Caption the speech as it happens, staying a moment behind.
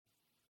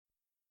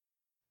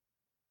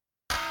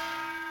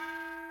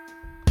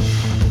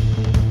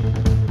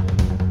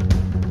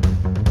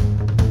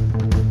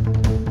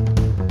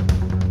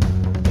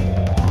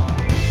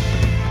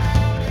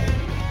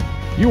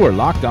You are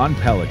Locked On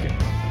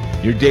Pelicans,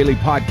 your daily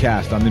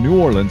podcast on the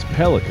New Orleans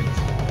Pelicans,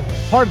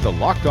 part of the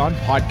Locked On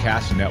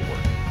Podcast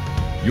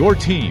Network, your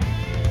team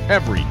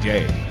every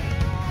day.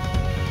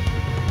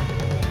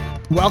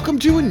 Welcome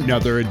to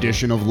another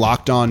edition of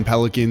Locked On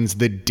Pelicans,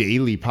 the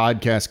daily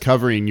podcast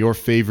covering your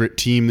favorite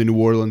team, the New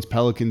Orleans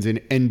Pelicans, and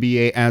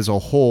NBA as a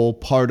whole,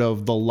 part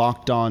of the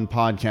Locked On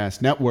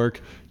Podcast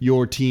Network,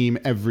 your team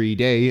every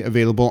day,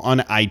 available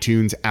on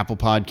iTunes, Apple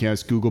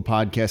Podcasts, Google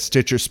Podcasts,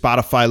 Stitcher,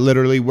 Spotify,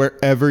 literally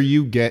wherever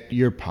you get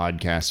your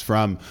podcasts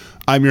from.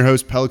 I'm your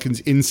host, Pelicans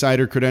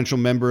Insider, credential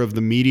member of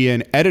the media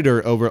and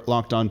editor over at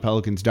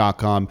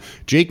LockedOnPelicans.com,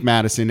 Jake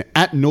Madison,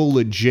 at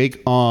NOLA Jake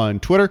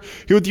on Twitter,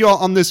 here with you all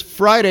on this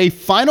Friday,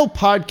 final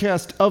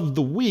podcast of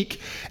the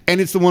week,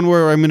 and it's the one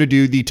where I'm going to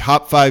do the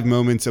top 5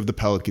 moments of the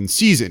Pelicans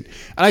season.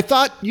 And I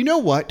thought, you know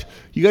what?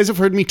 You guys have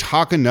heard me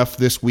talk enough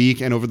this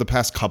week and over the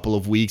past couple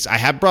of weeks. I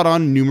have brought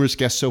on numerous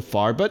guests so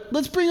far, but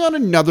let's bring on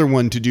another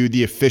one to do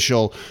the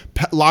official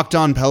Locked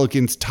On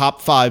Pelicans top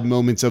 5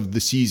 moments of the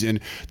season,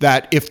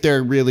 that if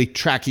they're really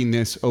tracking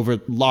this over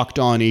Locked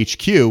On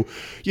HQ, you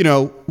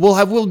know, we'll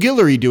have Will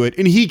Guillory do it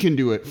and he can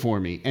do it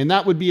for me. And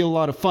that would be a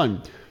lot of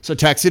fun. So I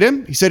texted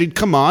him. He said he'd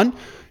come on.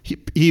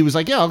 He was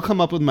like, yeah, I'll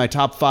come up with my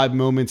top 5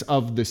 moments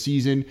of the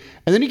season.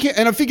 And then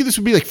and I figured this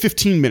would be like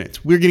 15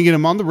 minutes. We're going to get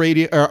him on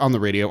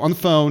the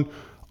phone,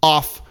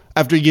 off,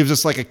 after he gives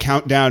us like a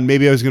countdown.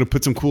 Maybe I was going to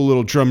put some cool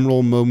little drum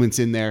roll moments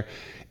in there.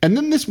 And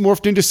then this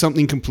morphed into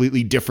something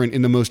completely different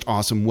in the most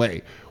awesome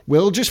way.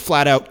 Will just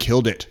flat out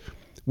killed it.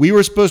 We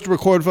were supposed to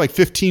record for like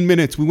 15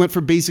 minutes. We went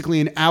for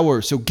basically an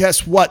hour. So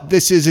guess what?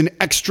 This is an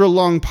extra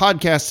long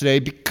podcast today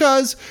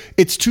because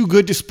it's too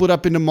good to split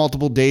up into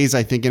multiple days,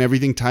 I think, and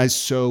everything ties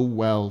so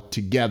well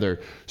together.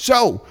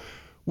 So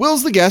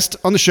Will's the guest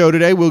on the show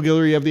today, Will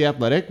Guillory of The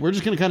Athletic. We're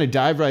just going to kind of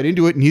dive right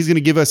into it, and he's going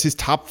to give us his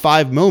top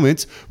 5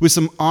 moments with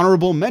some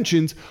honorable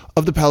mentions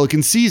of the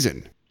Pelicans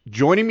season.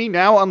 Joining me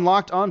now on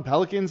Locked On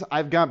Pelicans,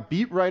 I've got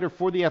beat writer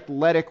for The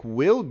Athletic,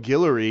 Will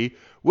Guillory.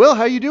 Will,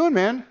 how you doing,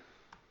 man?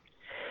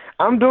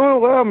 I'm doing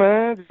well,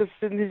 man. Just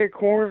sitting here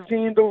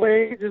quarantined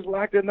away, just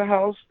locked in the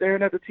house,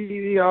 staring at the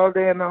TV all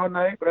day and all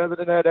night. But other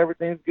than that,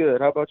 everything's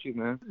good. How about you,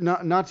 man?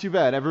 Not too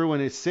bad.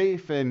 Everyone is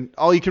safe, and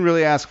all you can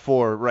really ask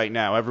for right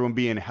now, everyone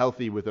being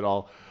healthy with it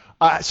all.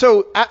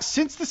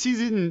 Since the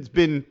season's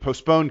been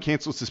postponed,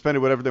 canceled,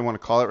 suspended, whatever they want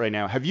to call it right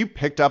now, have you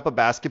picked up a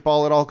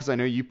basketball at all? Because I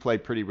know you play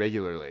pretty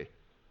regularly.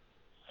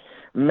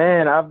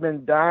 Man, I've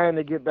been dying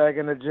to get back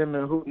in the gym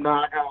and hoop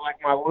now. I got like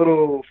my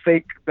little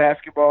fake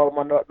basketball,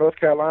 my North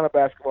Carolina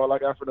basketball I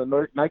got from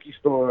the Nike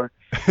store.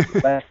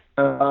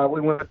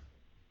 We went,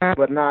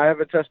 but no, I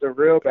haven't touched a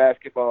real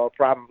basketball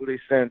probably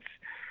since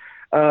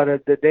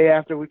the day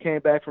after we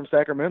came back from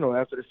Sacramento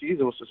after the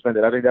season was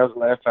suspended. I think that was the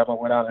last time I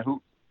went out and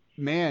hooped.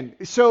 Man,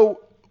 so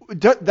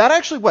that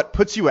actually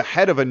puts you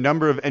ahead of a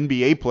number of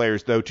NBA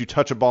players, though, to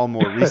touch a ball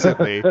more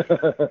recently.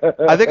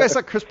 I think I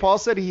saw Chris Paul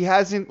said he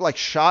hasn't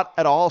shot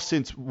at all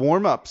since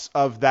warm-ups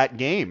of that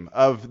game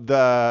of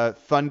the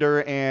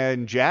Thunder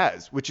and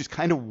Jazz, which is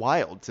kind of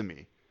wild to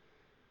me.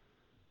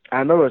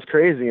 I know, it's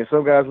crazy. And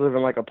some guys live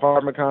in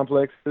apartment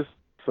complexes,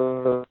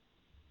 so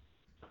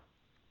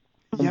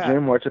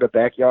gym or to the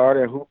backyard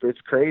and hoop.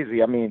 It's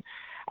crazy. I mean,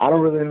 I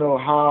don't really know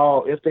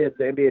how, if the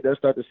NBA does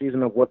start the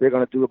season, of what they're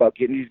going to do about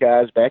getting these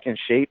guys back in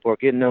shape or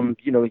getting them,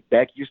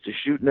 back used to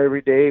shooting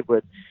every day.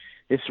 But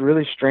it's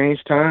really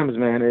strange times,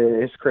 man.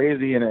 It's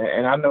crazy. And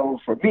I know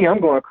for me, I'm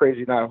going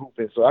crazy now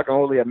hooping. So I can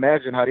only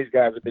imagine how these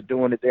guys have been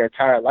doing it their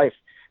entire life,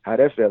 how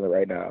they're feeling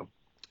right now.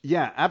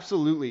 Yeah,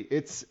 absolutely.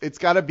 It's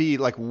got to be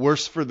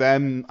worse for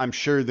them, I'm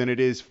sure, than it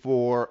is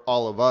for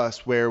all of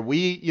us, where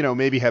we,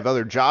 maybe have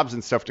other jobs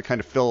and stuff to kind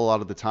of fill a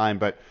lot of the time,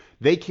 but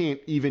they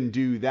can't even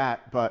do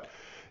that. But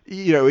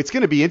it's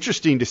going to be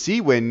interesting to see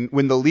when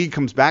the league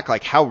comes back,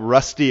 how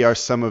rusty are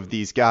some of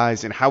these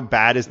guys and how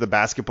bad is the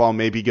basketball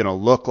maybe going to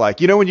look like.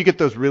 When you get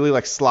those really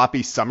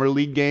sloppy summer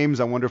league games,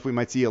 I wonder if we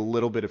might see a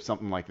little bit of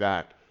something like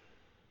that.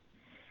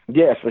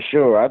 Yeah, for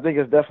sure. I think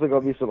it's definitely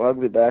going to be some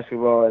ugly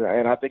basketball,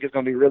 and I think it's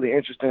going to be really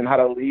interesting how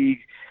the league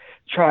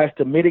tries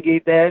to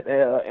mitigate that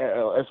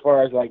as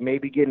far as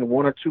maybe getting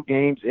 1 or 2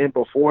 games in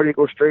before they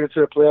go straight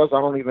into the playoffs.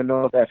 I don't even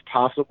know if that's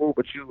possible,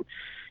 but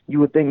you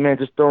would think, man,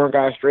 just throwing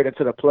guys straight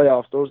into the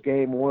playoffs, those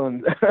game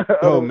ones,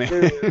 man,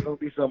 there's going to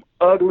be some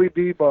ugly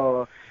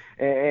b-ball.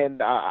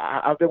 And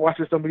I've been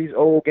watching some of these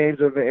old games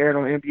that have been airing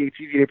on NBA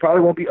TV. They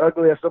probably won't be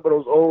ugly as some of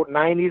those old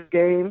 90s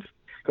games,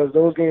 because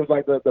those games,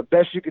 the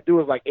best you could do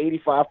is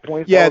 85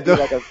 points. Yeah, that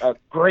would be a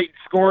great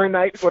scoring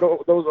night for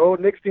those old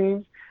Knicks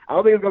teams. I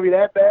don't think it's going to be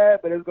that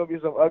bad, but it's going to be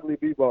some ugly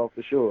b-ball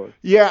for sure.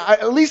 Yeah,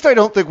 at least I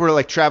don't think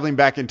we're traveling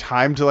back in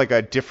time to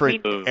a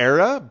different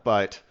era,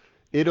 but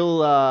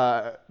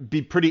it'll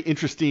be pretty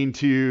interesting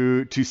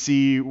to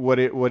see what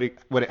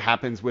it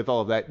happens with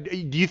all of that.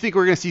 Do you think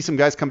we're going to see some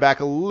guys come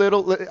back a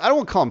little, I don't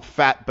want to call them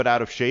fat, but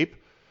out of shape?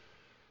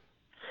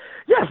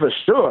 Yeah, for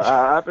sure.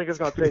 I think it's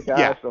going to take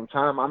guys some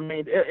time. I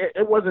mean,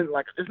 it wasn't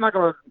it's not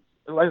going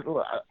to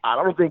I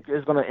don't think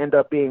it's going to end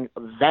up being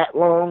that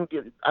long.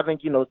 I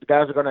think, the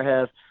guys are going to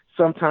have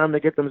some time to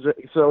get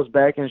themselves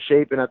back in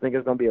shape, and I think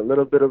it's going to be a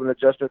little bit of an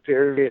adjustment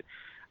period.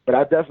 But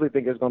I definitely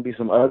think there's going to be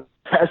some other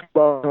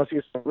basketball. I'm going to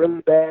see some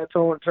really bad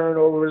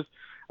turnovers,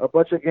 a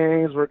bunch of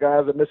games where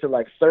guys are missing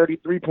like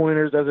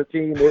 33-pointers as a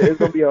team. There's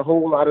going to be a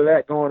whole lot of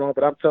that going on.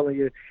 But I'm telling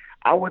you,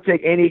 I would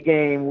take any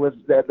game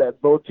with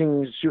that both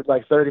teams shoot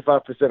like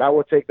 35%. I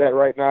would take that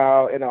right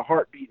now in a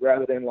heartbeat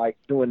rather than like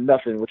doing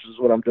nothing, which is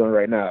what I'm doing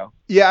right now.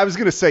 Yeah, I was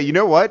going to say, you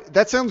know what?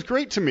 That sounds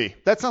great to me.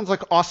 That sounds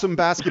like awesome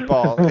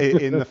basketball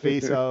in the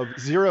face of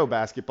zero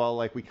basketball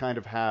like we kind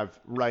of have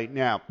right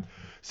now.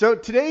 So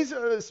today's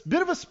a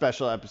bit of a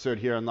special episode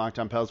here on Locked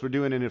On Pels. We're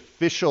doing an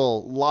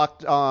official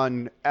Locked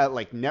On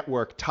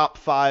network top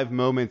 5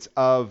 moments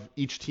of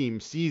each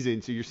team's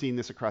season. So you're seeing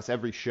this across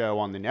every show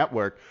on the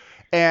network.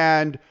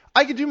 And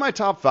I could do my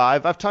top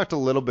 5. I've talked a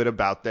little bit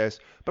about this,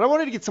 but I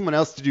wanted to get someone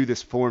else to do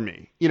this for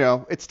me.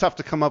 It's tough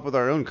to come up with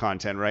our own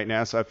content right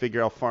now, so I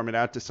figure I'll farm it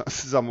out to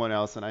someone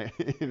else, and I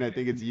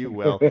think it's you,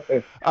 Will.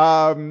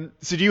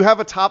 So do you have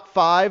a top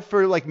 5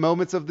 for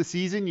moments of the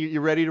season?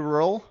 You ready to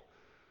roll?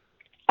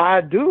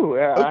 I do.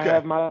 Okay. I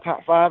have my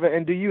top 5.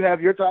 And do you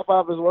have your top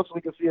 5 as well so we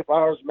can see if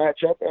ours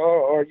match up,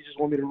 or you just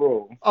want me to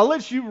roll? I'll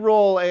let you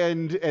roll,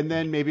 and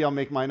then maybe I'll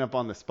make mine up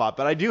on the spot.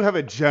 But I do have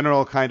a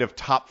general kind of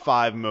top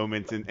 5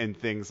 moments and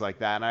things like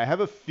that. And I have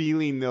a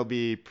feeling they'll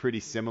be pretty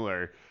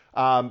similar.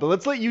 But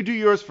let's let you do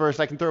yours first.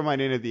 I can throw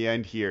mine in at the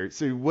end here.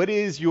 So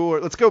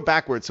let's go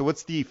backwards. So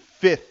what's the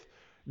 5th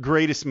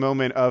greatest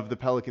moment of the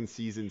Pelicans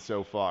season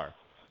so far?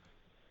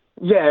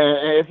 Yeah,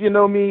 if you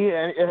know me,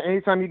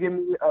 anytime you give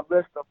me a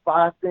list of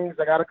 5 things,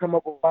 I got to come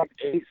up with like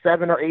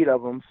 7 or 8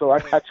 of them. So I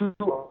got 2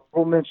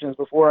 honorable mentions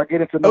before I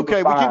get into number 5.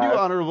 Okay, we can do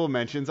honorable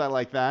mentions. I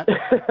like that.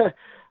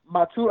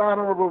 My 2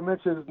 honorable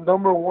mentions,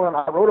 number 1,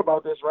 I wrote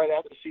about this right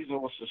after the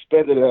season was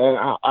suspended, and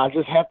I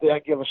just have to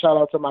give a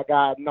shout-out to my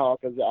guy, Naw,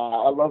 because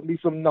I love me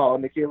some Naw,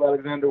 Nickeil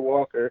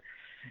Alexander-Walker.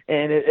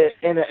 And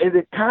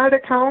it kind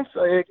of counts.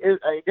 I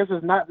guess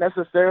it's not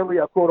necessarily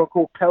a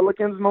quote-unquote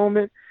Pelicans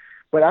moment,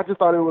 but I just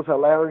thought it was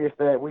hilarious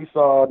that we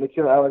saw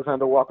Nickeil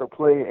Alexander-Walker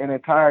play an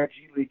entire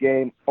G League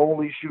game,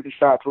 only shooting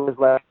shots with his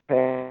left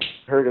hand,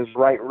 hurt his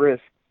right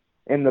wrist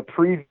in the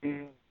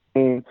preview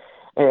game.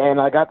 And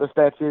I got the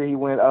stats here. He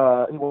went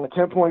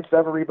 10 points,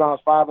 7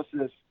 rebounds, 5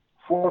 assists,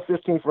 4 of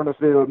 15 from the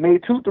field,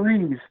 made 2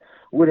 threes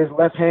with his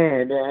left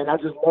hand. And I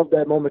just love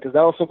that moment because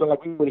that was something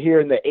like we would hear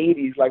in the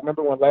 80s. Like,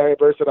 remember when Larry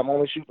Bird said, I'm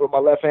only shooting with my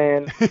left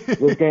hand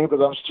this game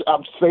because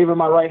I'm saving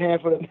my right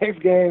hand for the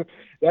next game.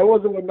 That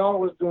wasn't what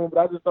Nolan was doing, but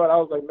I just thought, I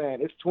was like,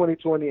 man, it's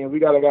 2020 and we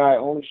got a guy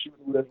only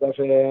shooting with his left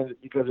hand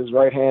because his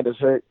right hand is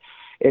hurt.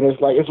 And it's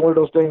like, it's one of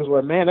those things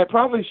where, man, that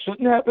probably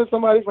shouldn't happen.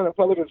 Somebody from the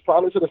Pelicans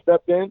probably should have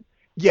stepped in.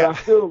 Yeah. But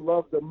I still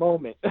love the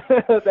moment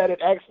that it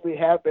actually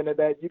happened and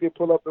that you can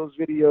pull up those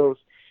videos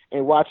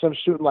and watch him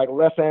shooting like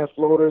left-hand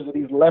floaters and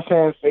these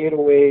left-hand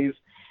fadeaways.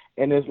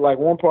 And it's like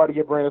one part of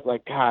your brain is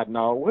like, God,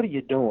 no, what are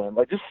you doing?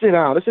 Like, just sit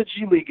down. It's a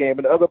G League game.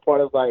 And the other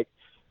part is like,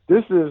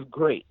 this is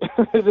great.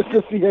 Just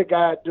to see a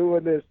guy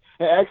doing this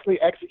and actually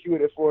execute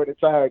it for an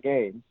entire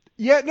game.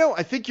 Yeah, no,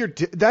 I think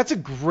that's a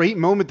great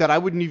moment that I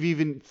wouldn't have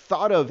even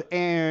thought of.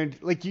 And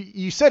like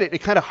you said it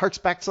kind of harks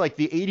back to like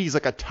the 80s,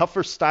 like a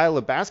tougher style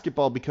of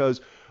basketball because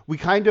we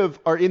kind of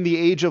are in the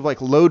age of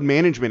like load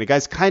management. A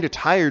guy's kind of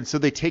tired, so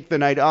they take the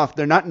night off.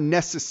 They're not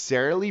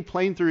necessarily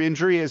playing through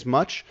injury as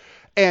much.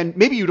 And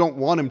maybe you don't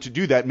want him to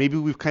do that. Maybe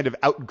we've kind of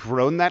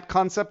outgrown that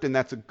concept, and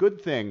that's a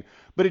good thing.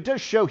 But it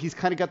does show he's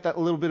kind of got that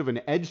little bit of an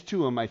edge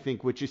to him, I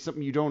think, which is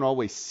something you don't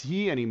always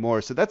see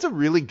anymore. So that's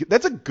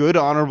a good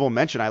honorable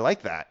mention. I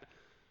like that.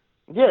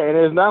 Yeah, and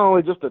it's not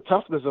only just the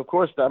toughness, of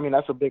course. I mean,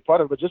 that's a big part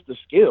of it, but just the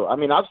skill. I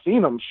mean, I've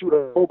seen him shoot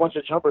a whole bunch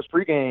of jumpers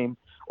pregame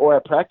or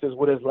at practice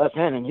with his left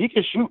hand, and he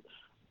can shoot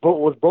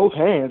with both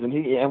hands.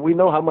 And we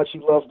know how much he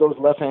loves those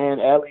left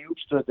hand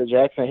alley-oops to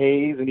Jackson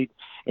Hayes, and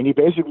he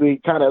basically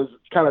kind of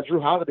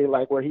Drew Holiday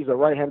like, where he's a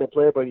right-handed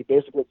player, but he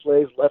basically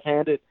plays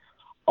left-handed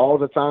all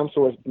the time.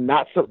 So it's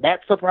not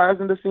that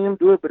surprising to see him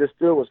do it, but it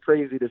still was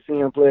crazy to see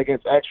him play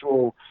against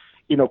actual,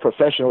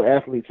 professional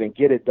athletes and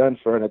get it done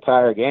for an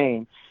entire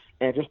game.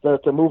 And just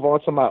to move on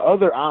to my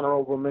other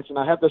honorable mention,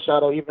 I have to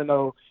shout out, even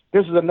though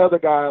this is another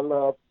guy I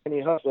love,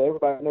 Kenny Hustle.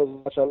 Everybody knows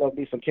how much I love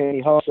me some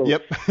Kenny Hustle.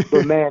 Yep.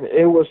 But, man,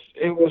 it was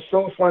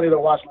so funny to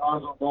watch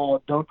Lonzo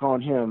Ball dunk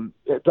on him,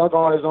 dunk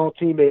on his own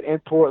teammate in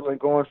Portland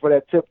going for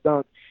that tip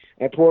dunk.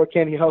 And poor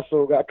Kenny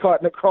Hustle got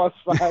caught in the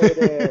crossfire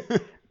there.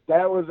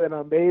 That was an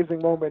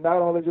amazing moment, not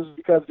only just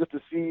because just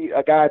to see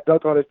a guy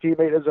dunk on his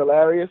teammate is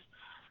hilarious,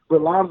 but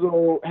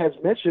Lonzo has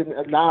mentioned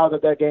now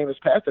that game is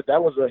past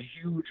that was a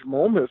huge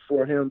moment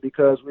for him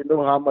because we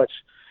know how much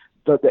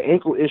the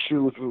ankle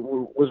issue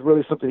was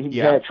really something he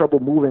had trouble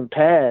moving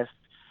past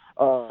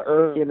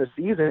early in the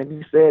season. And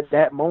he said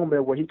that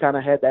moment where he kind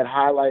of had that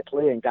highlight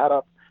play and got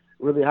up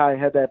really high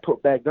and had that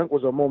put back dunk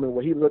was a moment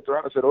where he looked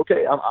around and said,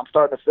 okay, I'm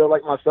starting to feel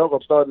like myself.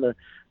 I'm starting to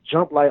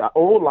jump like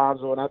old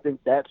Lonzo. And I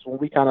think that's when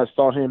we kind of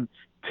saw him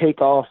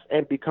take off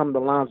and become the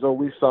Lonzo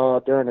we saw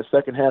during the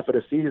second half of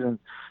the season.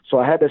 So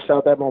I had to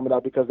shout that moment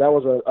out because that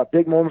was a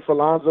big moment for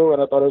Lonzo,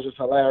 and I thought it was just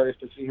hilarious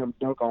to see him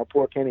dunk on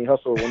poor Kenny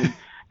Hustle when he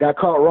got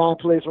caught wrong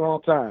place,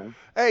 wrong time.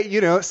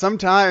 Hey,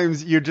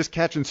 sometimes you're just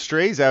catching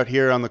strays out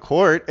here on the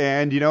court,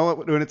 and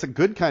when it's a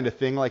good kind of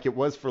thing like it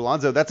was for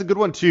Lonzo, that's a good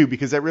one too,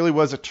 because that really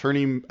was a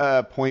turning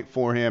point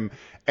for him,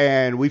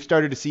 and we've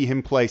started to see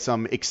him play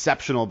some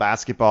exceptional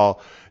basketball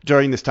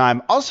during this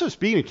time. Also,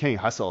 speaking of Kenny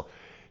Hustle,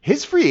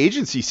 his free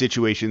agency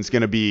situation is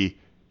going to be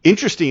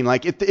interesting.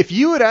 Like if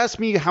you had asked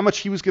me how much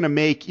he was going to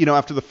make,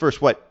 after the first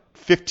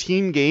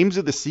 15 games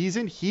of the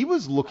season, he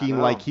was looking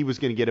like he was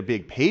going to get a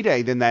big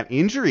payday. Then that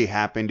injury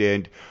happened,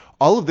 and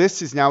all of this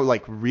has now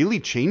really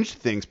changed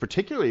things,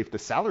 particularly if the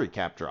salary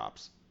cap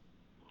drops.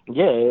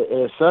 Yeah,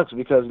 it sucks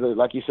because,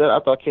 like you said, I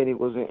thought Kenny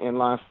was in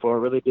line for a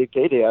really big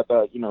payday. I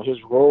thought,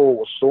 his role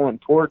was so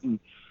important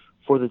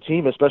for the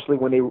team, especially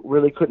when they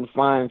really couldn't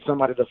find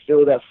somebody to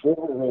fill that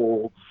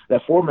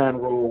four-man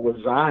role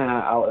with Zion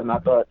out. And I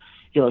thought,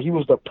 he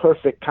was the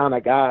perfect kind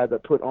of guy to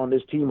put on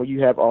this team where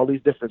you have all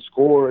these different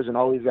scorers and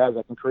all these guys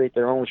that can create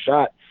their own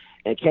shot.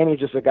 And Kenny's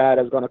just a guy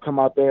that's going to come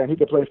out there and he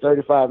can play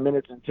 35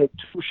 minutes and take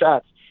 2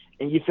 shots.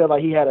 And you feel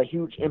like he had a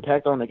huge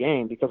impact on the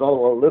game because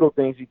all the little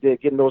things he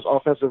did, getting those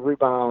offensive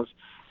rebounds,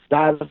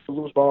 diving for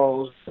loose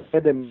balls,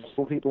 and then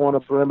people on the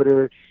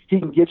perimeter. He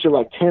can get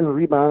you 10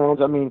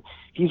 rebounds. I mean,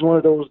 he's one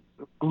of those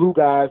glue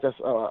guys that's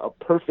a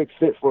perfect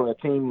fit for a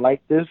team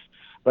like this.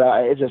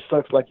 But it just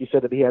sucks, like you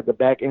said, that he had the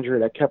back injury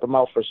that kept him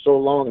out for so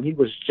long, and he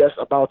was just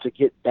about to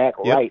get back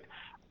right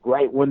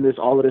when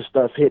all of this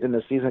stuff hit and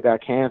the season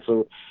got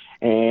canceled.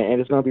 And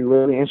it's going to be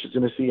really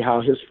interesting to see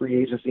how his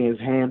free agency is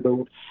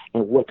handled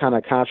and what kind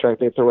of contract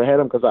they throw ahead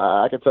of him. Because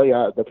I can tell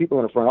you, the people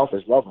in the front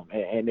office love him,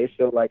 and they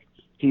feel like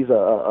he's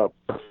a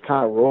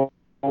kind of role.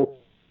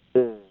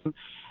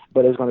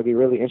 But it's going to be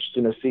really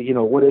interesting to see,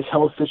 what his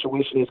health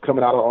situation is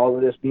coming out of all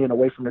of this, being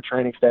away from the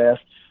training staff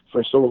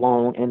for so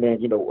long, and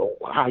then,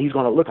 how he's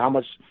going to look, how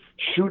much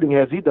shooting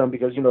has he done,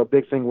 because, a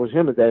big thing with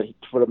him is that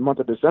for the month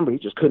of December, he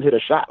just couldn't hit a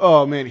shot.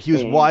 Oh, man, he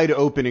was wide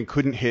open and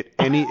couldn't hit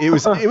any. It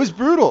was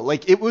brutal.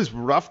 It was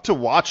rough to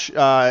watch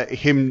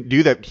him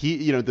do that.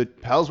 The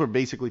Pels were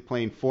basically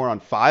playing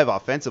 4-on-5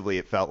 offensively,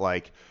 it felt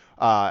like.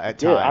 At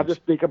times. Yeah, I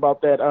just think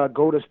about that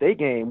Golden State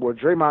game where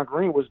Draymond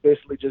Green was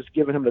basically just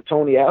giving him the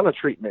Tony Allen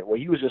treatment, where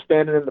he was just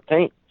standing in the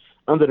paint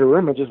under the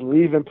rim and just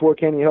leaving poor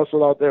Kenny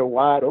Hustle out there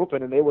wide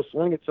open, and they were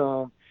swinging to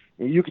him.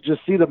 And you could just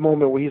see the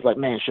moment where he's like,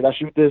 man, should I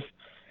shoot this?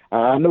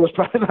 I know it's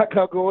probably not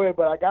going to go in,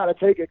 but I got to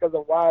take it because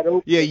I'm wide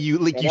open. Yeah, you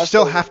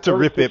still have to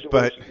rip it,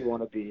 but you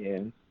want to be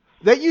in.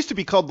 That used to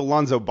be called the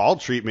Lonzo Ball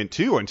treatment,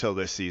 too, until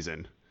this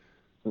season.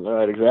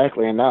 Right,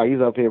 exactly. And now he's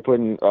up here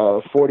putting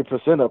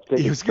 40% up,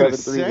 taking 7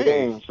 threes a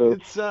game. So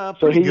it's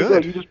pretty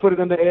good. You just put it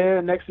in the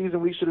air. Next season,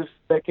 we should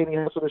expect Kenny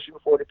Hustle to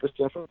shoot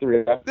 40% from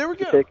 3. There we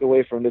go. Take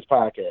away from this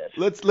podcast.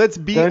 Let's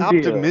be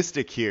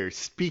optimistic here.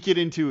 Speak it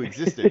into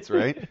existence,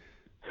 right?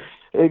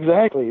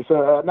 Exactly.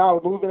 So now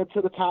we're moving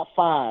into the top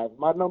 5.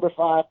 My number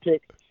 5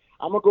 pick,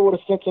 I'm going to go with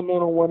a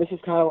sentimental one. This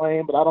is kind of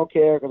lame, but I don't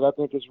care because I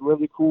think it's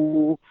really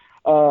cool.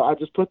 I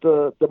just put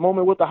the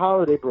moment with the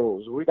Holiday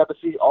Bros. We got to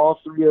see all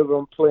 3 of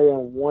them play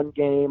in one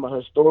game, a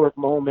historic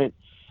moment,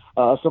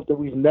 something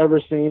we've never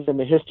seen in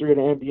the history of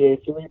the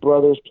NBA. 3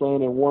 brothers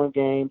playing in one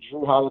game.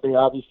 Jrue Holiday,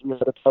 obviously, of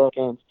the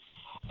Pelicans,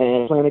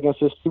 and playing against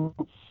his 2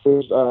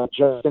 brothers,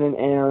 Justin and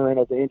Aaron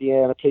of the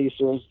Indiana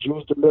Pacers.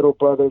 Jrue's the middle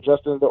brother,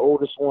 Justin the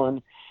oldest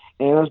one.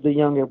 Aaron's the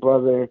younger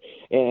brother,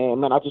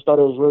 and man, I just thought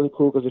it was really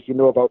cool because if you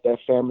know about that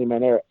family, man,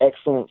 they're an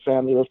excellent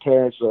family. Those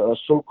parents are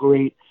so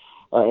great,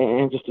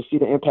 and just to see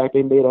the impact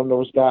they made on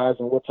those guys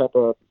and what type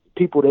of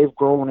people they've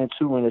grown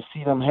into, and to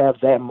see them have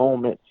that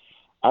moment,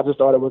 I just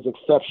thought it was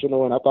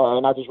exceptional. And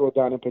I just wrote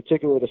down in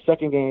particular the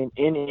second game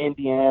in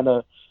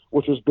Indiana,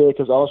 which was big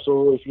because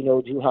also, if you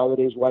know, Jrue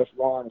Holiday's wife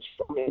Lauren is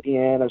from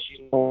Indiana,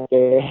 she's known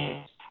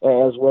there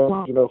as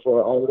well,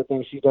 for all of the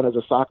things she's done as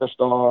a soccer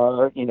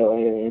star,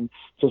 and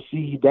to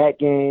see that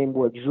game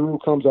where Jrue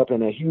comes up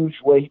in a huge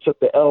way. He took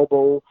the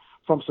elbow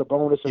from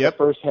Sabonis in the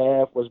first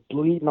half, was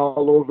bleeding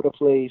all over the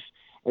place,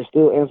 and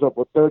still ends up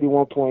with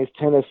 31 points,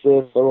 10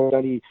 assists.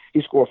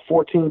 He scored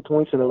 14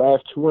 points in the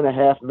last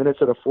 2.5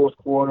 minutes of the fourth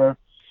quarter.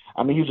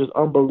 I mean, he was just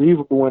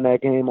unbelievable in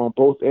that game on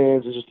both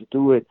ends, and just to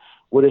do it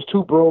with his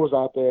 2 bros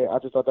out there, I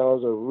just thought that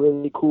was a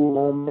really cool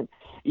moment.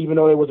 Even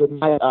though it was a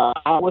night,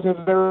 I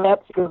wasn't very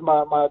happy because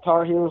my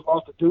Tar Heels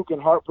lost to Duke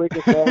in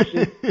heartbreaking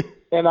fashion,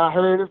 and I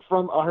heard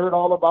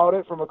all about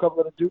it from a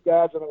couple of the Duke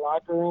guys in the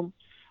locker room.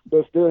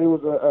 But still, it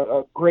was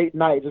a great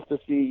night just to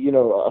see,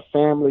 a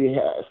family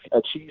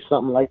achieve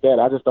something like that.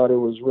 I just thought it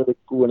was really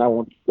cool, and I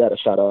want to give that a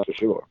shout out for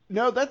sure.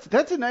 No,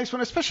 that's a nice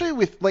one, especially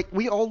with,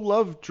 we all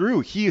love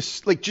Jrue. He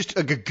is, just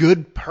a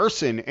good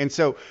person. And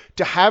so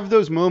to have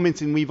those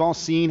moments, and we've all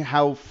seen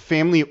how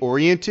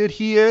family-oriented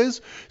he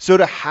is, so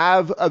to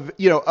have,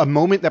 a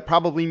moment that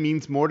probably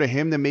means more to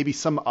him than maybe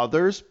some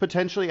others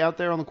potentially out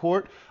there on the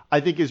court, I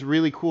think is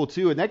really cool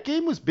too. And that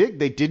game was big.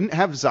 They didn't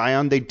have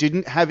Zion. They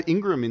didn't have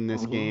Ingram in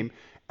this game.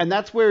 And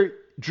that's where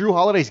Drew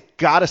Holiday's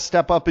got to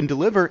step up and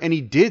deliver, and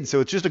he did. So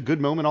it's just a good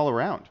moment all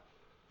around.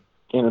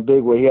 In a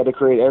big way. He had to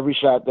create every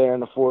shot there in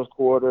the fourth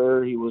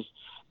quarter. He was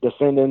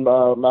defending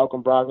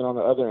Malcolm Brogdon on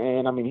the other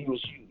end. I mean, he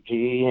was huge.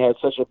 He had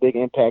such a big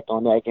impact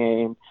on that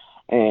game.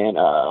 And,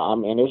 I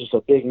mean, it was just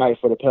a big night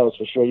for the Pels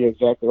for sure. You're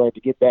exactly right, to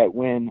get that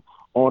win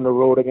on the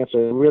road against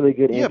a really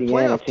good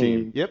Indiana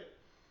team. Yep.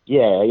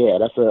 Yeah,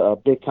 that's a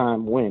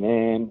big-time win.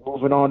 And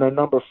moving on to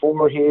number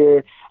 4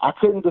 here, I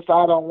couldn't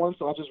decide on one,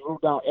 so I just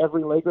wrote down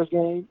every Lakers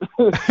game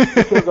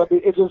because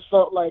it just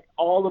felt like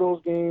all of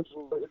those games,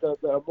 the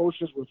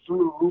emotions were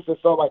through the roof. It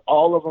felt like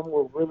all of them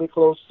were really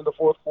close in the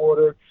fourth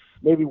quarter.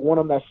 Maybe one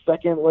of them, that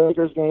second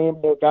Lakers game,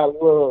 it got a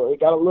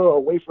little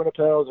away from the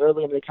Pels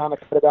early, and they kind of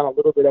cut it down a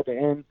little bit at the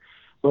end.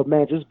 But,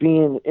 man, just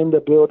being in the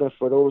building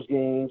for those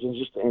games and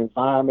just the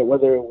environment,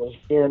 whether it was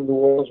here in New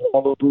Orleans with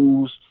all the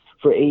booze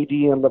for AD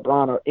and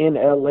LeBron, or in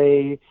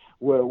LA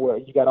where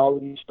you got all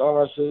of these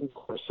stars sitting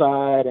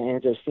courtside,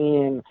 and just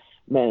seeing,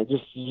 man,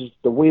 just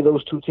the way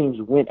those two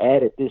teams went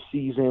at it this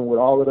season with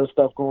all of the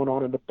stuff going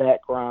on in the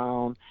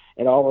background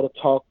and all of the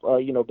talk,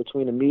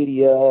 between the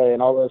media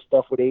and all of the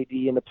stuff with AD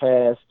in the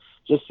past,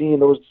 just seeing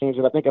those games.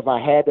 And I think if I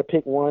had to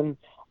pick one,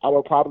 I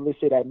would probably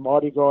say that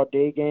Mardi Gras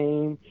Day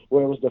game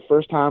where it was the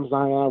first time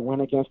Zion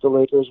went against the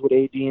Lakers with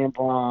AD and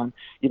Bron.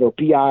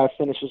 B.I.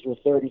 finishes with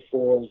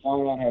 34.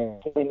 Zion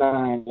has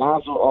 29.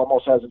 Lonzo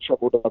almost has a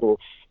triple-double.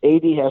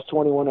 AD has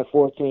 21 and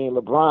 14.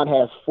 LeBron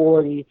has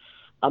 40.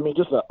 I mean,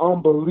 just an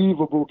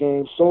unbelievable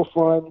game. So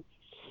fun.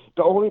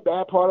 The only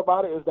bad part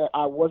about it is that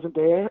I wasn't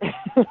there.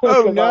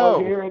 Oh, no. I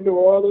was here in New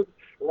Orleans,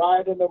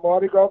 riding the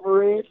Mardi Gras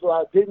parade, so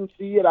I didn't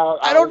see it.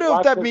 I don't know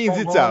if that means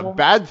it's a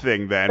bad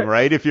thing then,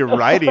 right? If you're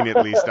riding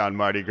at least on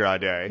Mardi Gras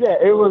Day. Yeah,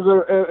 it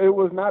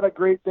was not a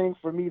great thing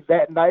for me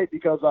that night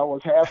because I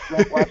was half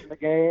drunk watching the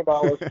game.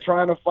 I was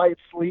trying to fight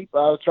sleep. I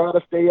was trying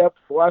to stay up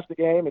to watch the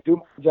game and do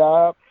my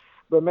job.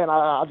 But, man,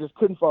 I just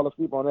couldn't fall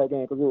asleep on that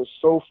game because it was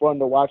so fun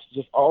to watch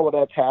just all of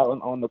that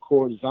talent on the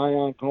court.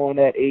 Zion going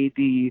at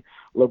AD,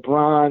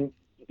 LeBron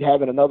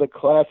having another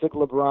classic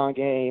LeBron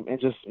game, and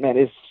just, man,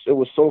 it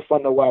was so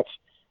fun to watch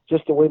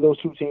just the way those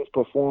two teams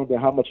performed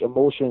and how much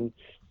emotion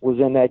was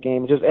in that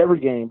game. Just every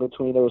game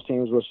between those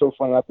teams was so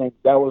fun. I think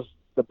that was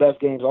the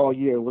best games all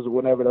year was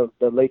whenever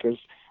the Lakers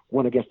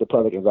went against the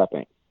Pelicans, I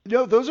think.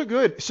 No, those are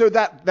good. So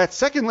that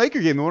second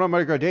Laker game, the one on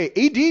Mardi Gras Day,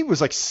 AD was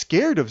like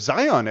scared of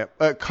Zion at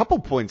a couple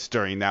points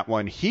during that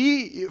one.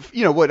 He,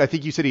 I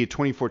think you said he had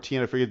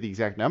 2014. I forget the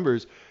exact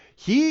numbers.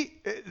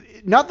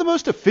 Not the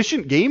most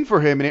efficient game for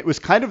him, and it was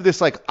kind of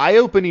this like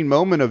eye-opening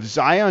moment of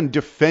Zion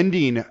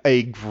defending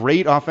a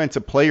great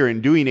offensive player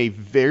and doing a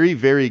very,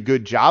 very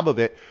good job of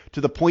it, to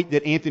the point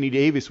that Anthony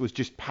Davis was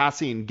just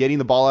passing, getting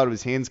the ball out of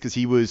his hands because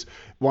he was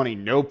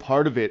wanting no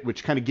part of it,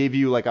 which kind of gave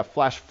you like a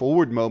flash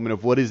forward moment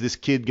of what is this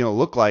kid going to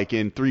look like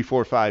in 3,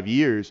 4, 5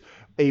 years,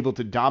 able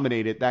to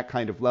dominate at that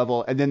kind of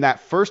level. And then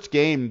that first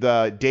game,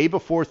 the day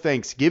before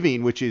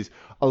Thanksgiving, which is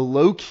a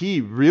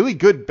low-key, really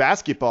good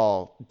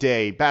basketball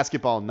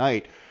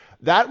night.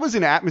 That was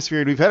an atmosphere,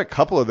 and we've had a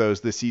couple of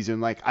those this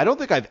season. Like, I don't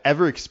think I've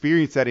ever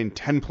experienced that in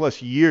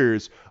 10-plus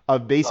years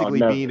of basically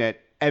being at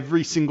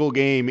every single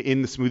game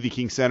in the Smoothie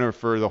King Center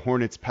for the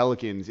Hornets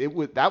Pelicans.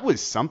 That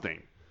was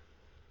something.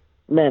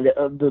 Man,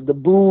 the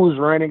booze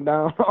raining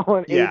down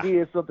on AD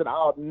is something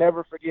I'll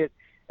never forget.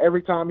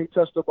 Every time he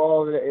touched the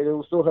ball, it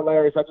was so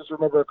hilarious. I just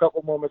remember a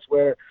couple moments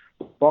where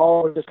the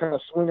ball would just kind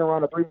of swing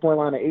around the three-point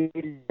line, and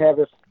AD have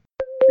this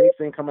big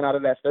thing coming out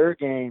of that third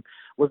game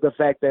was the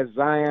fact that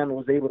Zion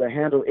was able to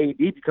handle AD,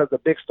 because the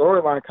big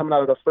storyline coming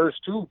out of the first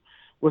two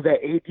was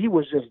that AD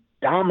was just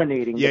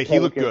dominating the he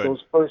looked good.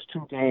 Those first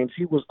two games.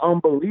 He was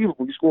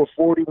unbelievable. He scored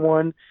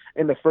 41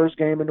 in the first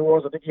game in New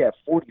Orleans. I think he had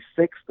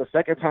 46 the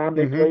second time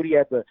they played. He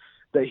had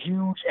the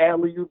huge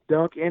alley-oop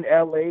dunk in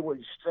L.A. where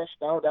he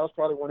stretched out. That was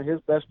probably one of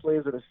his best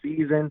plays of the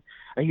season.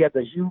 And he had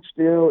the huge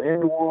steal in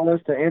New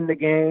Orleans to end the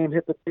game,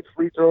 hit the big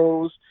free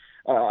throws.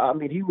 I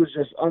mean, he was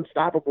just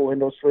unstoppable in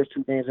those first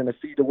two games. And to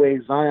see the way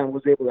Zion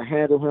was able to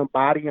handle him,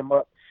 body him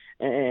up,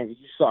 and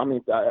you saw, I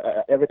mean,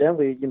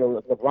 evidently,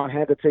 LeBron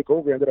had to take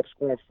over, ended up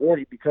scoring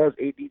 40 because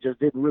AD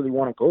just didn't really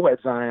want to go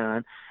at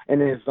Zion.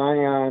 And then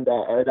Zion,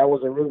 that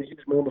was a really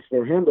huge moment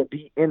for him to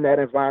be in that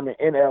environment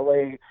in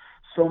L.A.,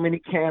 so many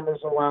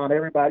cameras around.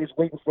 Everybody's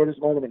waiting for this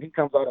moment, and he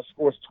comes out and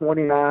scores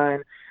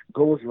 29,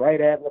 goes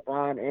right at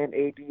LeBron and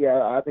AD.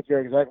 I think you're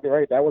exactly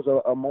right. That was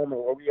a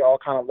moment where we all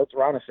kind of looked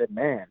around and said,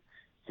 man,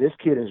 this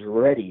kid is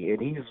ready,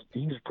 and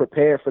he's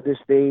prepared for this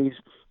stage,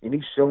 and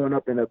he's showing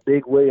up in a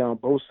big way on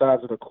both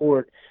sides of the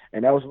court.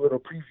 And that was a little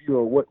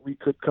preview of what we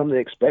could come to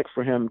expect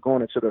for him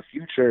going into the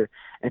future,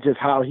 and just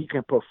how he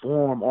can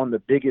perform on the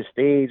biggest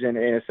stage. And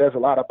it says a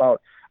lot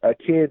about a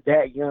kid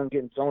that young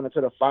getting thrown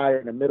into the fire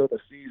in the middle of the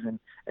season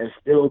and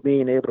still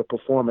being able to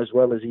perform as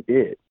well as he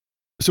did.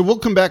 So we'll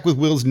come back with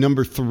Will's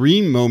number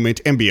 3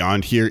 moment and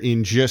beyond here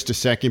in just a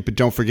second. But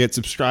don't forget,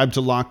 subscribe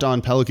to Locked On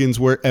Pelicans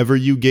wherever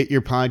you get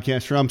your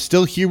podcast from.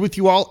 Still here with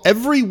you all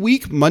every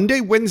week,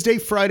 Monday, Wednesday,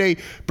 Friday,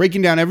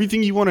 breaking down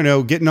everything you want to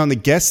know, getting on the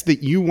guests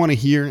that you want to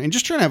hear, and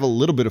just trying to have a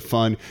little bit of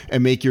fun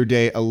and make your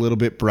day a little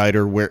bit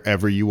brighter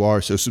wherever you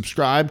are. So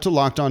subscribe to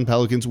Locked On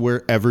Pelicans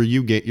wherever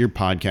you get your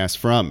podcast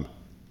from.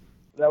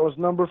 That was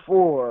number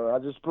 4. I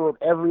just spoke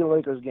every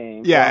Lakers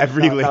game. Yeah, so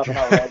every Lakers.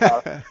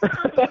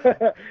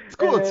 It's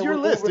cool. And It's your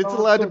we're list. moving It's on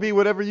allowed to be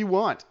whatever you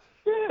want.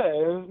 Yeah,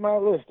 it's my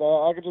list.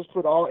 I could just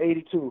put all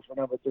 82 for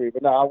number 3,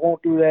 but no, I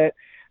won't do that.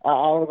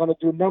 I'm going to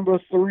do number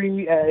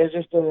 3 as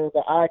just the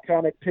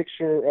iconic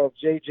picture of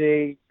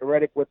J.J.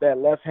 Redick with that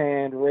left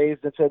hand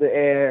raised into the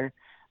air,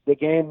 the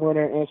game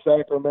winner in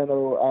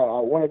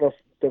Sacramento. One of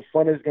the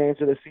funnest games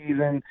of the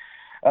season.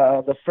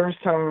 The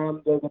first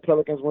time the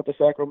Pelicans went to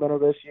Sacramento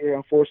this year,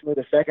 unfortunately,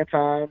 the second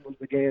time was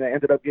the game that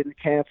ended up getting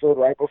canceled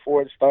right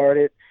before it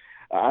started.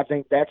 I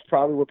think that's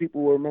probably what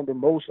people will remember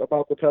most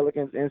about the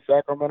Pelicans in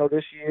Sacramento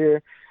this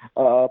year.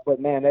 But,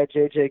 man, that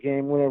JJ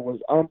game winner was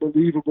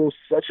unbelievable.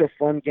 Such a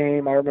fun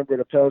game. I remember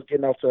the Pelicans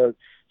getting off to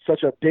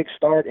such a big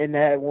start in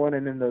that one,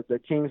 and then the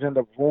Kings ended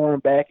up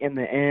roaring back in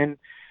the end.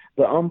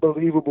 The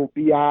unbelievable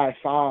B.I.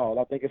 foul,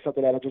 I think it's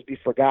something that'll just be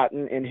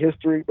forgotten in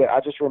history, but I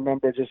just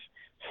remember just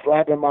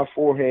slapping my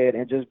forehead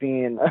and just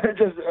being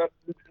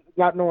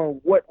not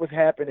knowing what was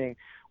happening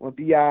when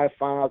B.I.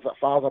 fouls.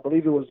 I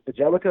believe it was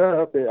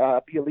Bielica,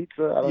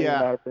 Bielitsa. I don't even know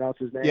how to pronounce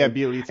his name. Yeah,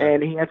 Bielitsa.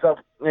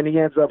 And he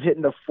ends up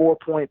hitting a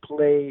 4-point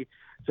play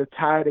to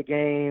tie the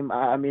game.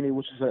 I mean, it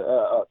was just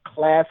a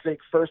classic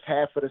first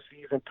half of the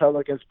season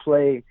Pelicans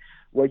play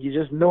where you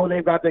just know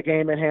they've got the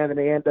game in hand and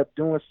they end up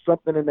doing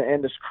something in the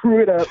end to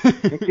screw it up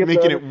and give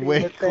making it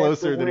way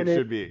closer than it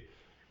should be.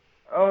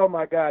 Oh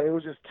my God, it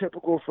was just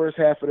typical first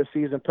half of the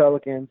season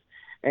Pelicans.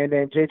 And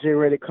then J.J.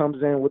 Redick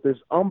comes in with this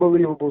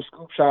unbelievable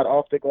scoop shot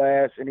off the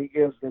glass, and he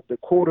gives the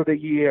quote of the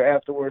year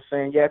afterwards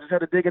saying, I just had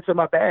to dig into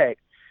my bag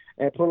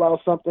and pull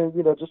out something,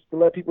 just to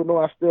let people know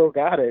I still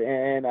got it.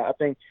 And I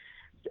think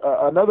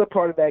another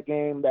part of that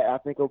game that I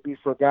think will be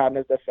forgotten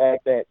is the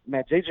fact that,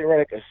 man, J.J.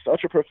 Redick is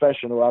such a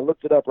professional. I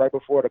looked it up right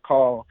before the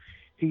call.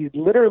 He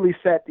literally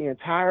sat the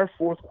entire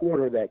fourth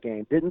quarter of that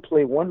game, didn't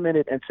play 1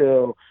 minute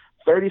until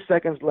 30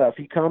 seconds left.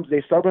 He comes,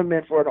 they sub him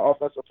in for an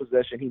offensive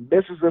possession. He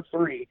misses a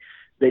 3.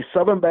 They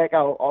sub him back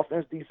out,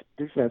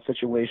 offense-defense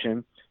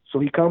situation. So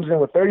he comes in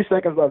with 30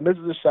 seconds left,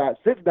 misses a shot,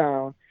 sits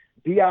down.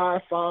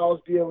 B.I. fouls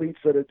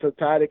Bielitsa to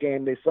tie the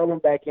game. They sub him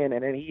back in,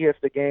 and then he hits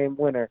the game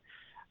winner.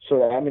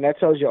 So, I mean, that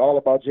tells you all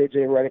about J.J.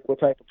 Redick, what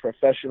type of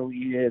professional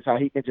he is, how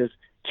he can just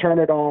turn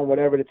it on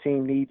whenever the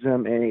team needs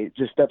him, and he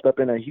just stepped up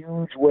in a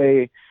huge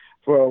way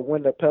for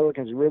when the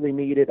Pelicans really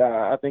needed.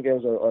 I think it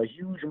was a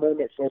huge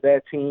moment for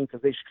that team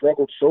because they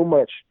struggled so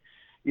much,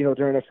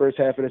 during the first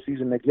half of the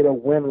season to get a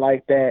win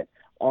like that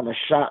on a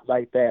shot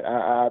like that.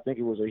 I think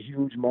it was a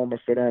huge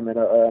moment for them and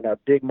a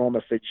big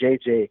moment for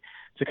JJ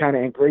to kind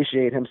of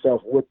ingratiate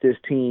himself with this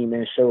team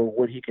and show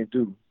what he can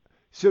do.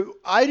 So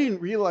I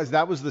didn't realize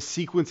that was the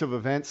sequence of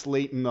events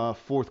late in the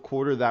fourth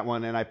quarter, that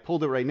one, and I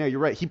pulled it right now. You're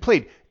right. He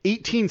played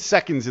 18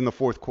 seconds in the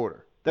fourth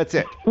quarter. That's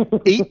it.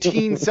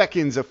 18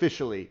 seconds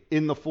officially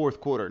in the fourth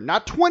quarter.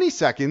 Not 20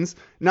 seconds,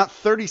 not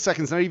 30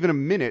 seconds, not even a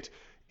minute.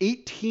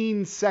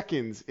 18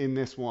 seconds in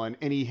this one,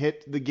 and he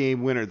hit the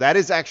game winner. That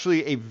is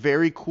actually a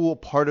very cool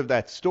part of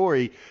that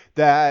story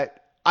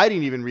that I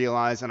didn't even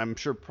realize, and I'm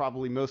sure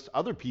probably most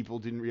other people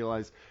didn't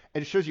realize.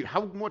 And it shows you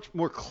how much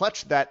more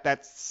clutch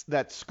that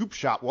scoop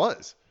shot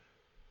was.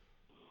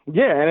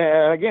 Yeah,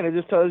 and again, it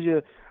just tells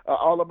you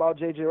all about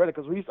J.J. Redick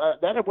because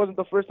that wasn't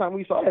the first time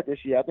we saw that this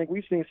year. I think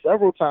we've seen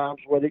several times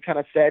where they kind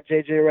of sat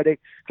J.J. Redick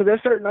because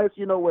there's certain nights,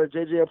 where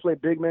J.J. will play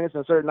big minutes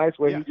and certain nights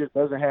where he just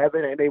doesn't have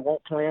it and they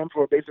won't play him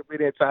for basically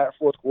the entire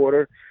fourth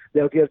quarter.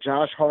 They'll give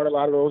Josh Hart a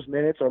lot of those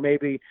minutes or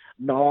maybe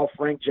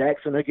Frank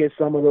Jackson will get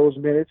some of those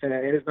minutes, and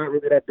it's not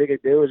really that big a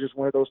deal. It's just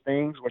one of those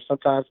things where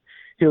sometimes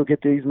he'll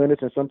get these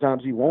minutes and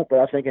sometimes he won't. But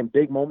I think in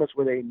big moments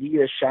where they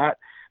need a shot,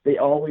 they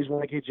always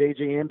want to get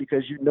JJ in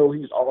because he's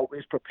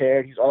always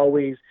prepared. He's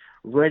always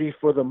ready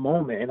for the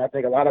moment. And I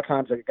think a lot of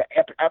times,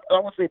 I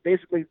would say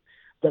basically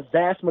the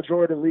vast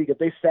majority of the league, if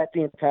they sat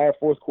the entire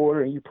fourth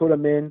quarter and you put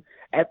them in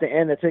at the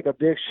end to take a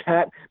big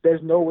shot,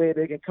 there's no way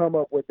they can come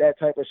up with that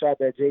type of shot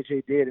that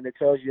JJ did. And it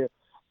tells you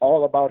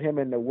all about him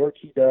and the work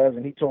he does.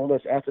 And he told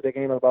us after the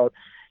game about,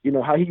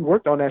 how he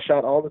worked on that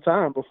shot all the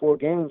time before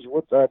games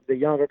with the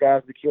younger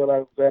guys, Nickeil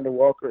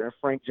Alexander-Walker and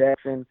Frank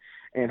Jackson,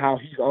 and how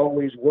he's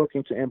always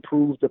working to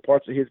improve the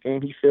parts of his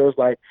game he feels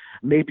like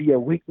maybe a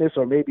weakness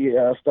or maybe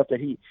stuff that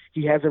he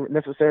hasn't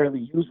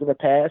necessarily used in the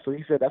past. So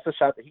he said that's a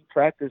shot that he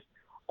practiced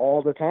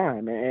all the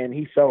time, and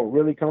he felt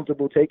really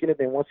comfortable taking it.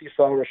 Then once he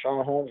saw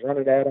Richaun Holmes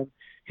running at him,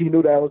 he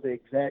knew that was the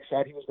exact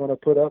shot he was going to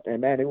put up,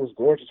 and, man, it was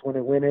gorgeous when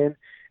it went in.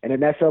 And in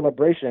that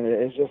celebration,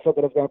 it's just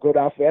something that's going to go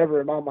down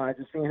forever in my mind,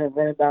 just seeing him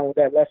running down with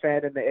that left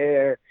hand in the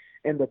air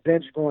and the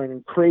bench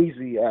going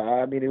crazy.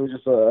 I mean, it was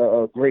just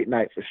a great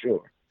night for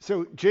sure.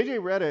 So JJ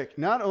Redick,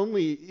 not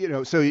only,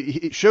 so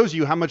it shows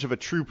you how much of a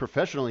true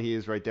professional he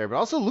is right there, but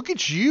also look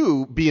at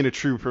you being a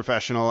true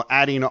professional,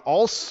 adding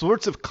all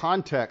sorts of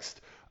context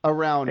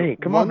around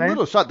one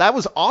little shot. That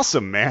was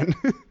awesome, man.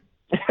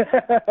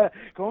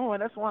 Come on,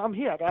 that's why I'm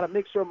here. I got to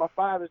make sure my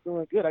 5 is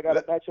doing good. I got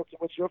to match up to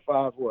what your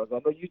 5 was. I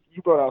know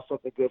you brought out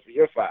something good for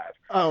your 5.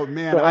 Oh,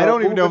 man, so, I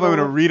don't even know if I'm going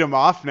to read them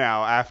off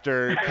now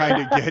after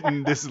kind of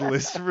getting this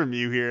list from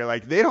you here.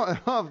 Like, they don't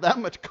have that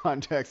much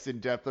context and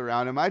depth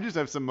around him. I just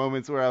have some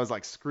moments where I was,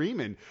 like,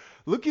 screaming.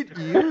 Look at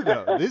you,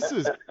 though. This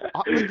is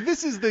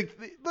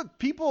look,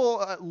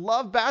 people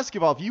love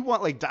basketball. If you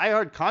want, like,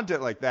 diehard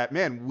content like that,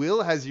 man,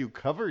 Will has you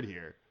covered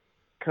here.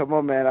 Come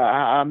on, man.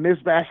 I miss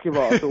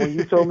basketball. So when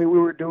you told me we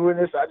were doing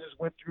this, I just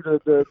went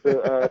through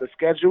the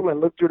schedule and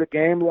looked through the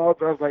game logs.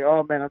 I was like,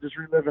 oh, man, I'm just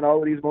reliving all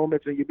of these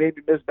moments, and you made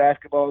me miss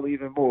basketball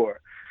even more.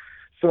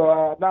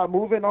 So now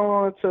moving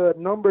on to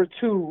number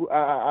 2,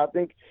 I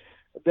think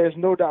there's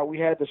no doubt we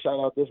had to shout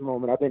out this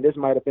moment. I think this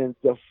might have been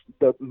the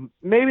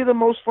maybe the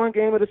most fun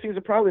game of the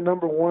season. Probably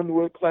number 1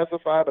 would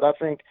classify, but I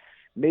think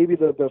maybe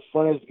the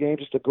funnest game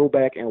just to go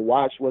back and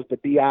watch was the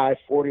BI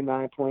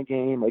 49-point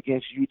game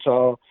against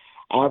Utah.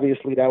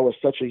 Obviously, that was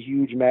such a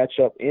huge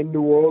matchup in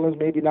New Orleans,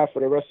 maybe not for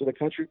the rest of the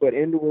country, but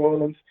in New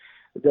Orleans,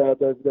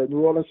 the New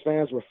Orleans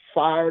fans were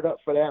fired up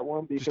for that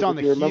one. Because just on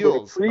the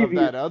heels of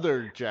that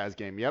other Jazz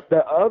game, yep.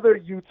 The other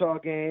Utah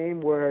game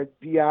where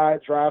B.I.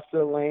 drives to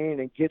the lane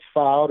and gets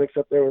fouled,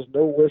 except there was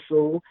no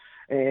whistle,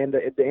 and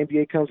the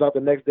NBA comes out the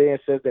next day and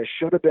says there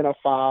should have been a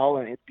foul,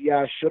 and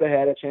B.I. should have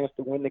had a chance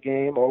to win the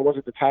game, or was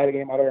it to tie the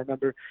game? I don't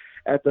remember.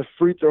 At the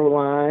free throw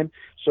line.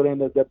 So then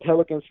the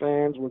Pelicans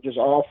fans were just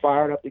all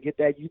fired up to get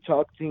that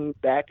Utah team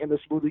back in the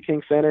Smoothie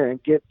King Center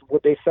and get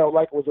what they felt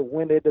like was a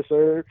win they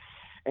deserved.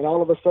 And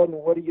all of a sudden,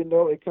 what do you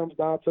know? It comes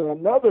down to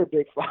another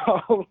big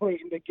foul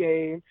late in the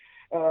game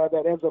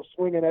that ends up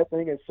swinging that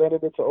thing and sending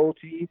it to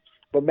OT.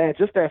 But, man,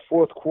 just that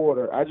fourth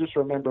quarter, I just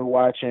remember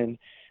watching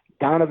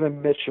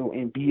Donovan Mitchell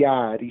and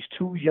B.I., these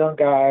 2 young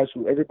guys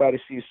who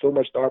everybody sees so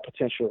much star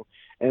potential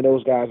in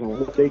those guys and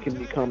what they can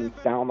become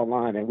down the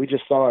line. And we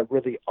just saw it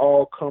really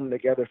all come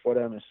together for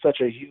them in such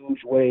a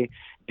huge way.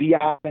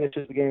 B.I.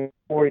 finishes the game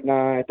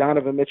 49.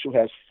 Donovan Mitchell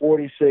has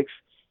 46.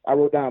 I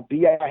wrote down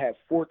B.I. had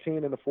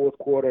 14 in the fourth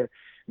quarter.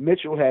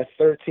 Mitchell has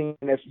 13.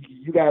 If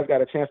you guys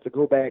got a chance to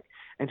go back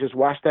and just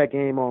watch that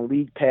game on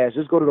League Pass,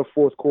 just go to the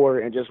fourth quarter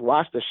and just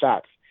watch the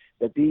shots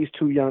that these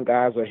 2 young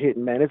guys are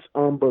hitting, man. It's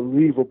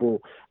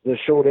unbelievable the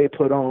show they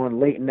put on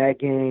late in that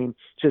game,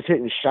 just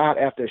hitting shot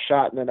after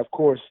shot. And then, of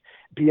course,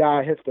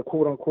 B.I. hits the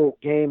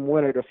quote-unquote game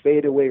winner, the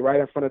fadeaway right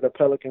in front of the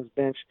Pelicans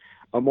bench,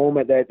 a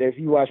moment that if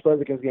you watch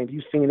Pelicans games,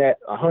 you've seen that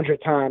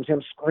 100 times,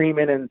 him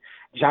screaming and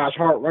Josh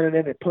Hart running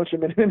in and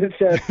punching him in the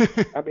chest.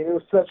 I mean, it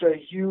was such a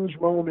huge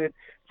moment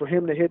for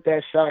him to hit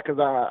that shot because,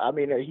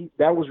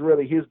 that was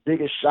really his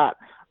biggest shot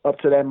up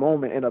to that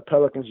moment in a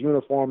Pelicans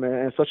uniform,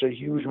 and such a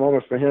huge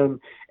moment for him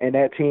and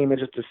that team, and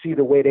just to see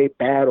the way they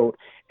battled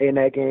in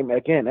that game,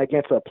 again,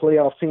 against a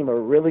playoff team, a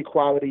really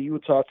quality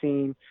Utah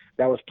team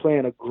that was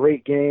playing a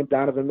great game.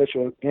 Donovan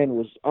Mitchell, again,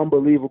 was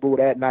unbelievable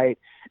that night,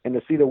 and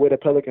to see the way the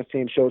Pelicans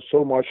team showed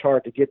so much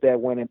heart to get that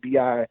win, and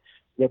B.I.,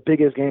 the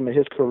biggest game of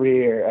his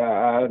career,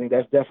 I think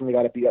that's definitely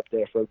got to be up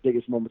there for the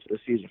biggest moments of the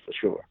season for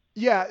sure.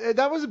 Yeah,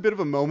 that was a bit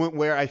of a moment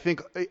where I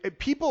think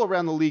people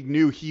around the league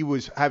knew he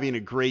was having a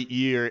great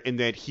year and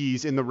that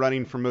he's in the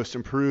running for most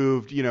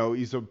improved.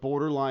 He's a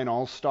borderline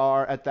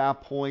all-star at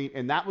that point,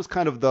 and that was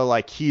kind of the,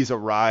 like, he's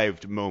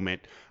arrived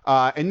moment.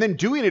 And then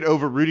doing it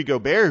over Rudy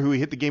Gobert, who he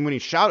hit the game-winning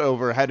shot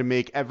over, had to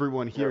make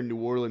everyone here in New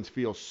Orleans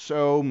feel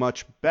so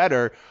much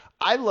better.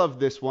 I love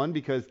this one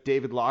because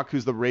David Locke,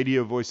 who's the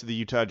radio voice of the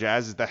Utah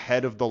Jazz, is the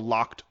head of the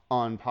Locked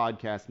On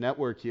Podcast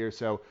Network here.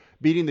 So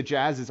beating the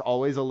Jazz is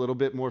always a little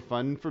bit more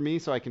fun for me,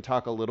 so I can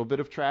talk a little bit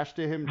of trash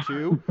to him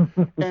too.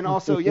 And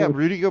also,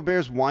 Rudy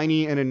Gobert's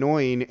whiny and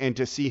annoying, and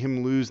to see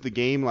him lose the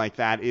game like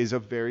that is a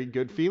very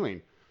good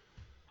feeling.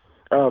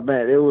 Oh,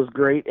 man, it was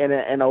great. And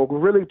a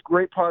really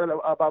great part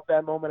about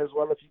that moment as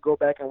well, if you go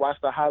back and watch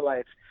the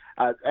highlights,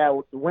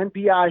 when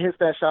B.I. hits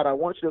that shot, I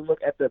want you to look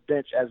at the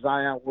bench at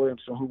Zion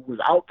Williamson, who was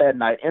out that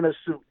night in a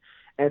suit.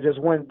 And just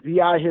when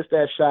B.I. hits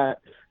that shot,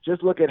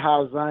 just look at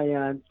how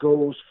Zion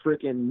goes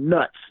freaking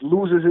nuts,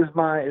 loses his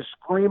mind, is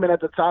screaming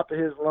at the top of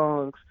his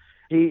lungs.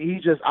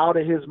 He's just out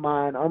of his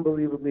mind,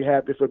 unbelievably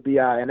happy for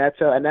B.I. And that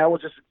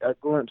was just a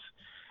glimpse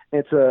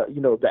into,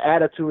 the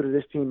attitude of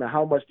this team and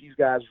how much these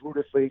guys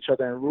rooted for each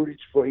other and rooted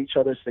for each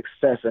other's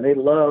success. And they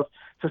love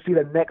to see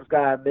the next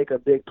guy make a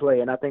big play.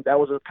 And I think that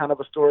was a kind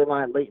of a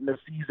storyline late in the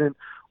season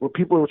where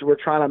people were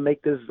trying to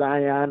make this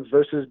Zion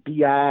versus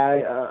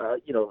B.I.,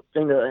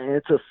 thing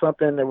into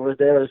something that was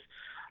there was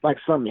like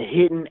some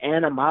hidden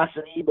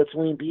animosity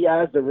between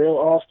B.I. the real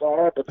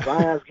all-star, but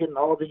Zion's getting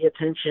all the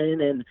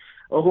attention and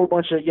a whole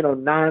bunch of,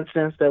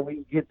 nonsense that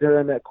we get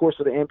during the course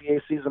of the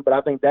NBA season. But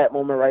I think that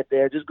moment right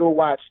there, just go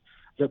watch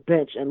the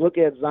bench and look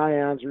at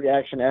Zion's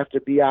reaction after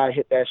B.I.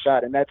 hit that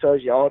shot, and that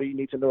tells you all that you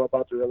need to know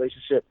about the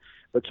relationship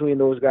between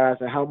those guys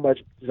and how much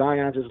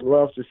Zion just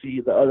loves to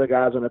see the other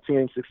guys on the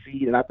team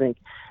succeed. And I think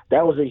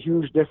that was a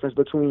huge difference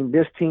between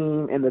this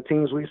team and the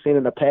teams we've seen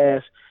in the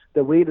past,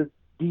 the way that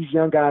these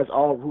young guys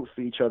all root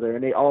for each other,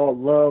 and they all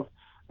love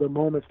the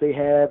moments they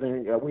have,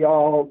 and we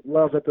all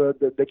love that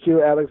the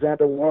Kill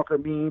Alexander Walker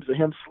memes of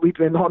him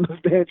sleeping on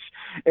the bench,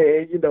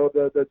 and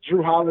the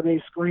Drew Holiday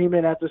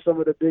screaming after some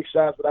of the big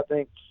shots. But I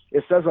think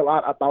it says a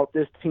lot about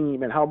this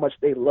team and how much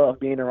they love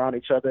being around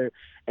each other,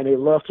 and they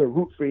love to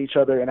root for each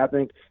other. And I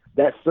think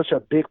that's such a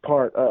big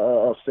part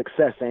of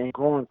success and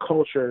growing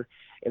culture.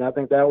 And I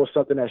think that was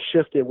something that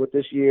shifted with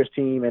this year's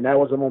team, and that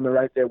was a moment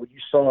right there where you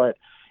saw it.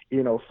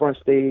 Front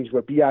stage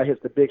where B.I.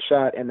 hits the big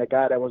shot, and the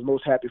guy that was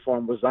most happy for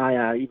him was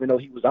Zion, even though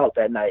he was out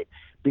that night,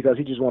 because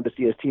he just wanted to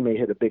see his teammate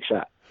hit a big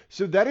shot.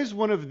 So that is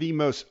one of the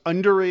most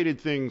underrated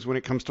things when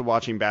it comes to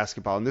watching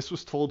basketball. And this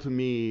was told to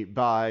me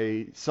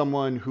by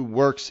someone who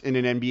works in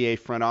an NBA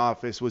front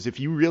office, was if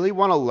you really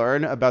want to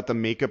learn about the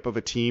makeup of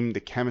a team,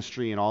 the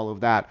chemistry and all of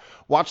that,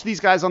 watch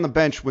these guys on the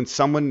bench when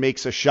someone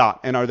makes a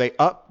shot. And are they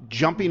up,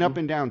 jumping up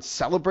and down,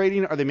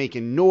 celebrating? Are they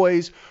making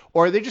noise?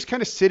 Or are they just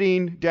kind of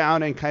sitting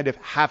down and kind of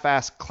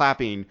half-ass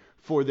clapping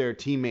for their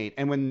teammate?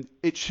 And when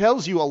it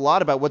tells you a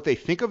lot about what they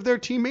think of their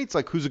teammates,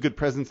 like who's a good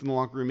presence in the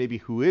locker room, maybe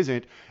who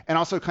isn't, and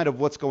also kind of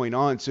what's going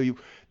on. So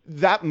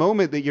that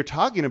moment that you're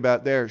talking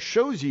about there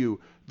shows you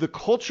the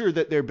culture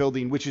that they're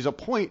building, which is a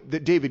point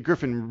that David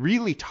Griffin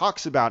really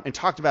talked about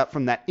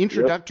from that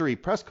introductory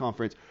press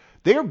conference.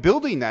 They are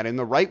building that in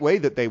the right way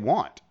that they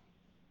want.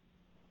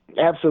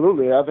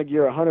 Absolutely. I think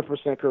you're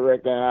 100%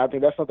 correct. And I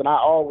think that's something I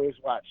always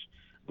watch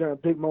during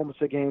big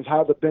moments of games,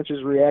 how the bench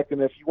is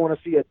reacting. If you want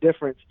to see a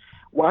difference,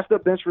 watch the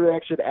bench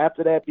reaction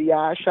after that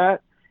B.I.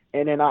 shot.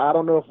 And then I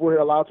don't know if we're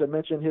allowed to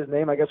mention his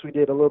name. I guess we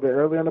did a little bit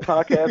earlier in the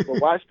podcast.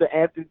 But watch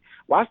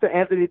the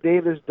Anthony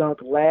Davis dunk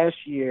last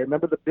year.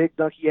 Remember the big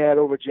dunk he had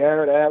over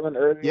Jared Allen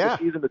earlier in the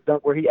season, the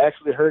dunk where he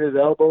actually hurt his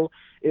elbow?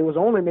 It was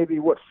only maybe,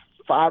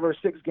 5 or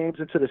 6 games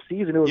into the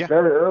season. It was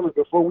very early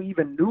before we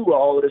even knew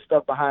all of this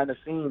stuff behind the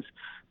scenes.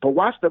 But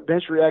watch the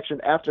bench reaction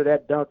after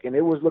that dunk, and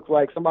it looked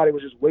like somebody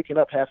was just waking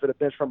up half of the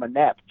bench from a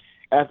nap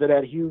after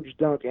that huge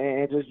dunk.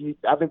 And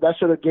I think that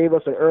should have gave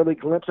us an early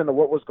glimpse into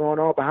what was going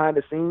on behind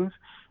the scenes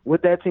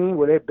with that team,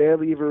 where they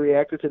barely even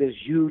reacted to this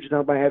huge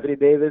dunk by Anthony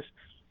Davis,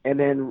 and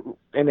then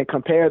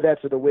compare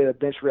that to the way the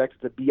bench reacted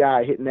to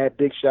B.I. hitting that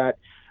big shot,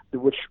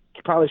 which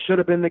probably should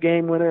have been the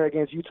game winner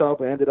against Utah,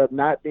 but ended up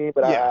not being.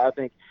 But I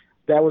think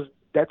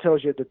that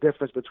tells you the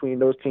difference between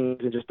those teams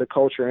and just the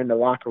culture in the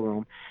locker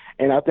room.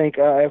 And I think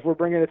if we're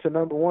bringing it to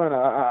number one,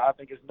 I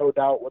think it's no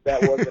doubt what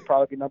that was. It'd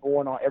probably be number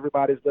one on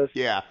everybody's list.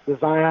 Yeah. The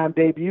Zion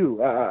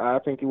debut. I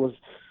think it was,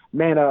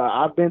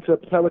 I've been to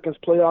Pelicans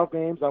playoff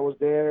games. I was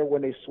there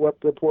when they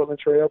swept the Portland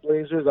Trail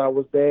Blazers. I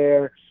was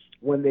there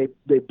when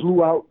they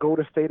blew out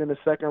Golden State in the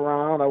second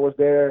round. I was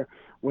there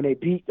when they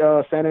beat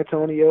San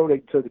Antonio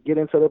to get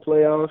into the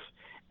playoffs.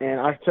 And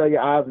I tell you,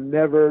 I've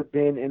never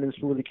been in the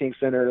Smoothie King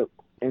Center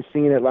and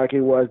seen it like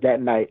it was that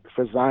night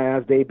for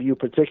Zion's debut,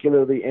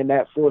 particularly in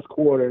that fourth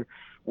quarter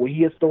where he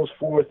hits those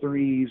 4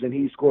 threes and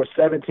he scores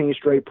 17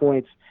 straight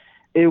points.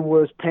 It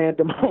was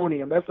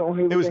pandemonium. That's the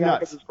only thing I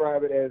can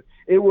describe it as.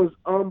 It was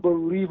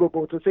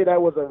unbelievable. To say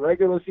that was a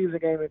regular season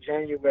game in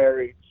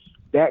January,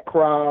 that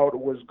crowd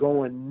was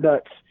going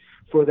nuts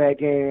for that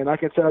game. And I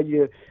can tell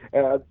you,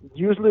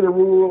 usually the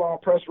rule on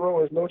press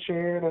row is no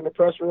cheering in the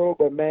press row,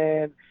 but,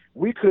 man,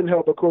 we couldn't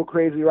help but go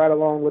crazy right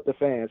along with the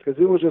fans because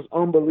it was just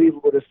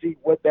unbelievable to see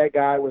what that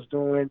guy was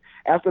doing.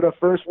 After the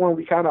first one,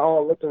 we kind of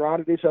all looked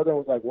around at each other and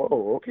was like,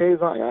 whoa, okay,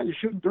 Zion, you're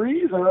shooting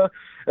threes? And,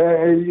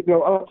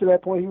 up to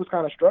that point, he was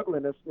kind of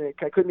struggling.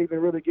 I couldn't even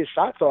really get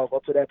shots off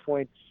up to that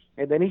point.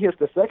 And then he hits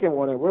the second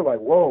one, and we're like,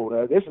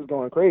 whoa, this is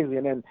going crazy.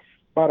 And then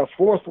by the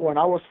fourth one,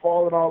 I was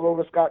falling all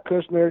over Scott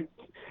Kushner.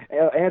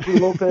 Anthony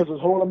Lopez was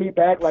holding me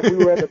back like we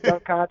were at the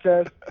dunk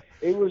contest.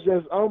 It was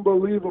just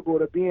unbelievable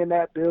to be in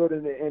that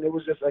building, and it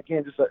was just,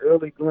 again, just an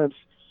early glimpse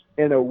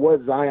into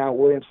what Zion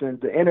Williamson,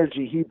 the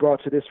energy he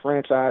brought to this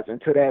franchise and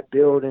to that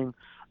building,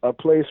 a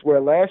place where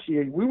last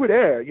year we were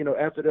there,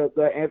 after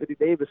the Anthony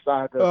Davis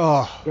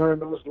saga, during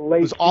those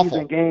late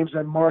season games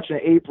in March and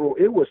April.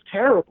 It was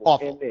terrible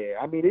in there.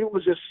 I mean, it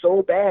was just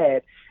so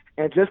bad.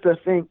 And just to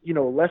think,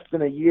 less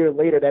than a year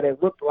later that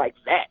it looked like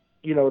that,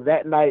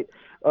 that night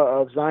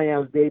of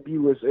Zion's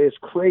debut is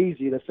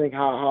crazy to think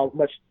how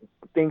much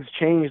things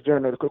changed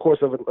during the course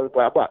of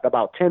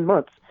about 10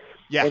 months.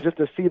 Yeah. And just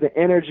to see the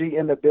energy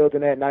in the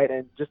building that night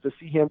and just to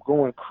see him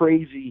going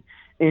crazy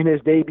in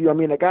his debut. I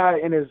mean, the guy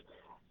in his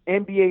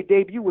NBA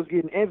debut was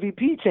getting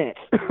MVP chants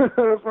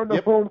from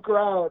the home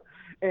crowd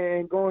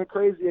and going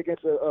crazy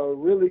against a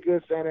really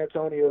good San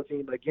Antonio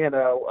team. Again,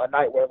 a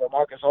night where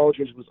LaMarcus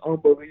Aldridge was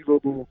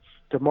unbelievable.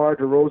 DeMar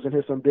DeRozan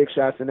hit some big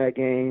shots in that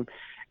game.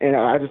 And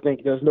I just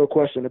think there's no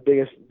question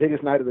the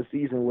biggest night of the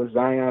season was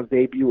Zion's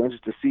debut, and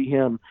just to see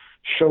him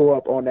show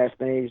up on that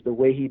stage the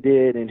way he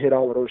did and hit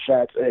all of those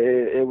shots,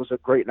 it was a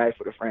great night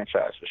for the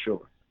franchise for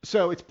sure.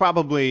 So it's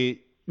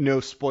probably no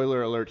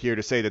spoiler alert here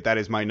to say that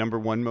is my number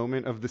one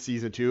moment of the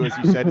season too. As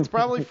you said, it's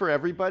probably for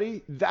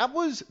everybody. That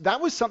was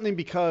something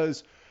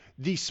because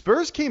the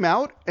Spurs came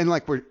out and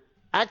were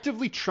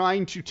actively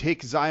trying to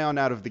take Zion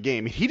out of the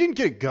game. He didn't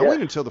get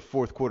going until the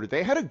fourth quarter.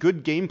 They had a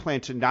good game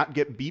plan to not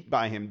get beat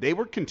by him. They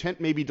were content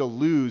maybe to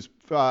lose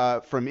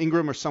from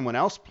Ingram or someone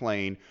else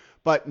playing,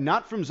 but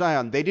not from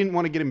Zion. They didn't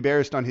want to get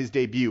embarrassed on his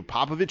debut.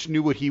 Popovich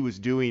knew what he was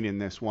doing in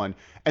this one,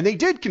 and they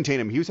did contain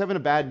him. He was having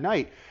a bad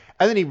night.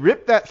 And then he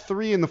ripped that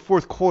three in the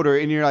fourth quarter,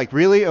 and you're like,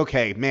 really?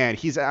 Okay, man,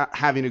 he's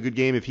having a good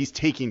game if he's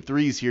taking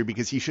threes here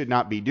because he should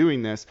not be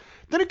doing this.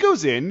 Then it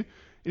goes in,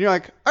 and you're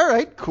like, all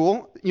right,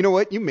 cool. You know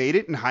what? You made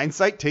it. In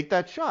hindsight, take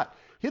that shot.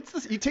 He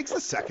takes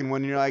the second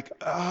one, and you're like,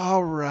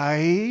 all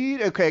right.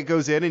 Okay, it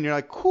goes in, and you're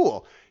like,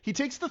 cool. He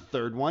takes the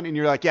third one, and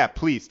you're like, yeah,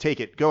 please, take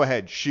it. Go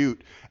ahead,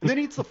 shoot. And then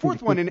he hits the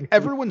fourth one, and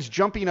everyone's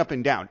jumping up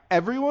and down.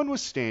 Everyone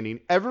was standing.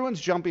 Everyone's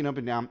jumping up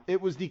and down.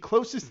 It was the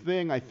closest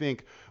thing, I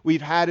think,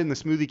 we've had in the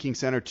Smoothie King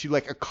Center to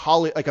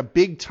a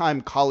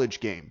big-time college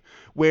game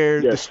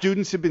where the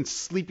students have been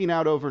sleeping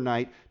out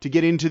overnight to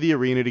get into the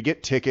arena, to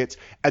get tickets,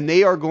 and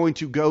they are going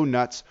to go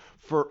nuts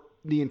for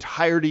the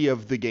entirety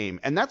of the game.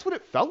 And that's what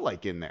it felt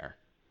like in there.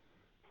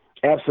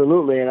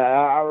 Absolutely, and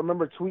I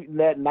remember tweeting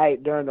that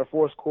night during the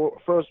first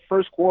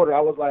quarter. I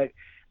was like,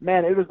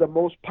 man, it was the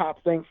most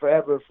pop thing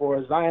forever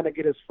for Zion to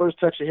get his first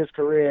touch of his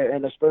career,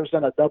 and the Spurs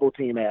sent a double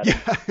team at him.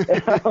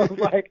 And I was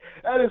like,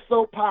 that is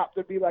so pop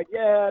to be like,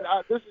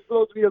 this is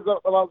supposed to be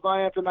about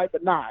Zion tonight,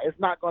 but nah, it's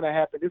not going to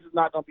happen. This is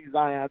not going to be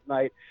Zion's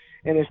night.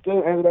 And it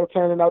still ended up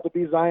turning out to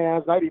be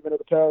Zion's night, even though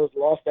the Pelicans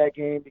lost that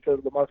game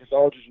because LaMarcus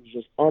Aldridge was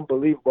just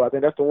unbelievable. I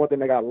think that's the one thing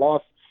that got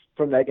lost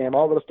from that game.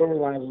 All of the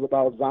storylines was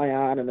about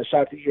Zion and the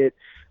shots he hit,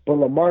 but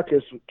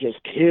LaMarcus just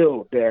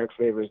killed Derek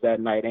Favors that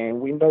night. And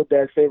we know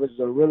Derek Favors is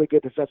a really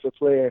good defensive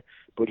player,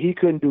 but he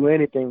couldn't do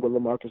anything with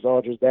LaMarcus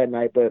Aldridge that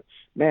night. But,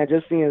 man,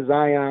 just seeing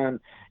Zion,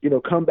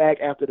 come back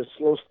after the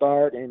slow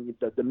start and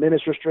the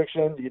minutes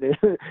restriction.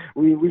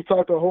 We've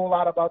talked a whole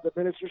lot about the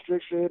minutes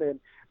restriction, and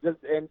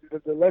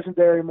the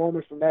legendary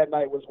moment from that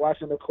night was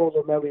watching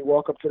Nicola Melli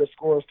walk up to the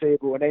scorer's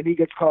table, and then he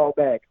gets called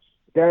back.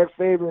 Derek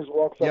Favors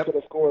walks up to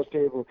the scorer's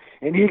table,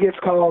 and he gets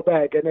called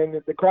back. And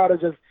then the crowd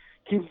just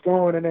keeps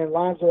going. And then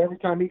Lonzo, every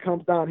time he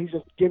comes down, he's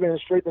just giving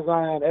it straight to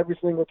Zion every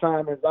single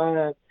time. And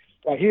Zion,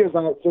 here's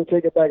Zion, so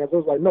take it back. And so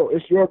it's like, no,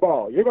 it's your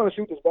ball. You're going to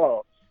shoot this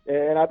ball.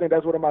 And I think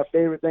that's one of my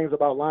favorite things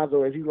about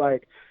Lonzo is he's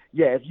like,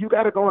 yeah, if you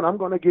got it going, I'm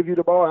going to give you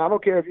the ball. And I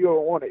don't care if you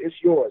don't want it. It's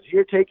yours.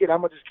 Here, take it.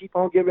 I'm going to just keep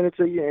on giving it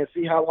to you and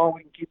see how long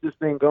we can keep this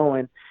thing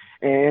going.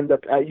 And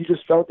you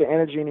just felt the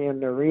energy in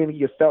the arena.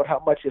 You felt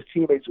how much his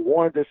teammates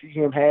wanted to see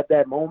him have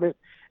that moment.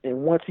 And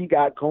once he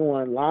got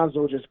going,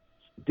 Lonzo just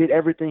did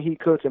everything he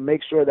could to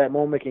make sure that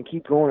moment can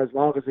keep going as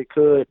long as it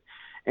could.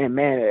 And,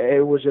 man,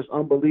 it was just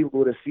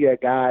unbelievable to see a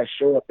guy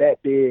show up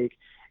that big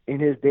in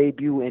his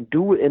debut and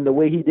do it in the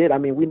way he did. I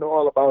mean, we know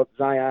all about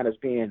Zion as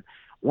being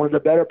one of the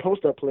better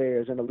post-up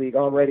players in the league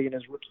already in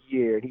his rookie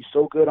year. And he's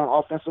so good on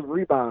offensive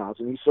rebounds,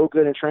 and he's so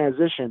good in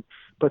transition.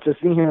 But to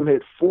see him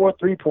hit 4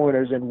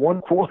 3-pointers in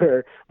one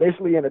quarter,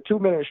 basically in a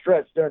 2-minute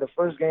stretch during the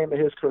first game of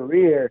his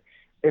career,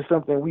 is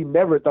something we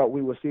never thought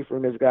we would see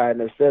from this guy.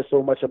 And it says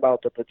so much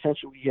about the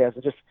potential he has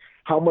and just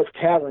how much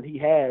talent he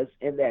has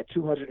in that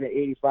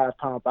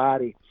 285-pound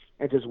body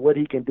and just what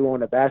he can do on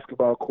the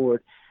basketball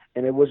court.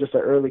 And it was just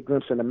an early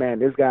glimpse into, man,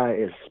 this guy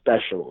is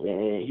special.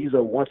 And he's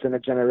a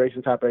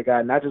once-in-a-generation type of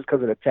guy, not just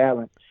because of the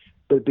talent,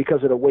 but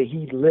because of the way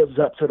he lives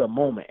up to the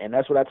moment. And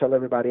that's what I tell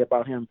everybody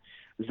about him.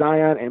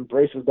 Zion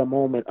embraces the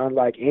moment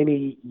unlike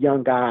any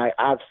young guy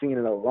I've seen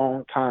in a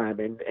long time.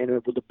 And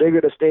the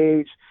bigger the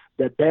stage,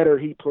 the better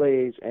he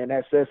plays. And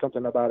that says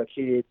something about a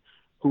kid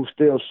who's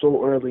still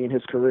so early in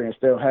his career and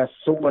still has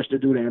so much to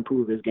do to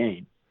improve his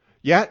game.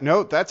 Yeah,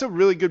 no, that's a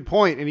really good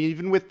point. And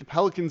even with the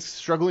Pelicans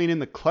struggling in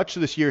the clutch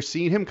this year,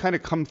 seeing him kind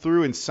of come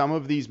through in some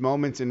of these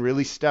moments and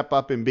really step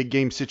up in big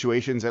game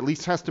situations at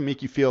least has to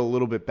make you feel a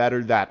little bit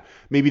better that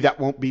maybe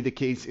that won't be the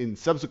case in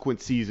subsequent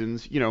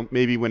seasons,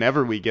 maybe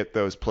whenever we get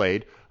those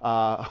played,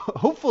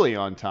 hopefully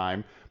on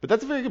time. But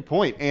that's a very good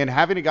point. And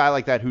having a guy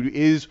like that who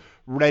is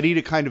ready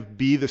to kind of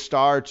be the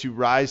star, to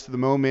rise to the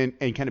moment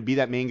and kind of be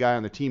that main guy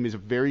on the team is a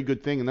very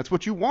good thing. And that's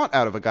what you want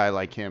out of a guy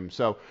like him.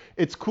 So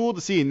it's cool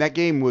to see. And that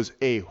game was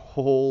a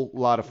whole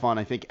lot of fun.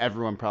 I think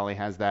everyone probably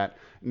has that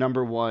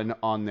number one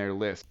on their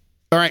list.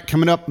 All right,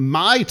 coming up,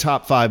 my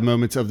top 5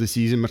 moments of the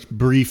season, much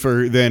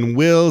briefer than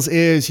Will's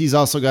is. He's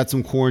also got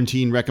some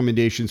quarantine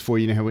recommendations for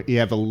you to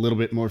have a little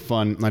bit more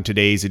fun on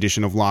today's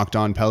edition of Locked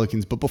On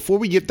Pelicans. But before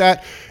we get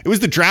that, it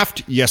was the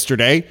draft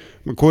yesterday.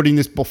 I'm recording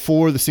this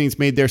before the Saints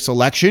made their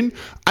selection.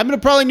 I'm going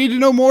to probably need to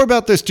know more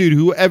about this dude,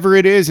 whoever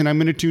it is, and I'm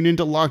going to tune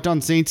into Locked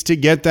On Saints to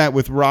get that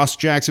with Ross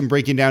Jackson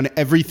breaking down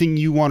everything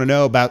you want to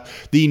know about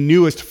the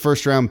newest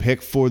first-round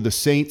pick for the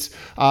Saints,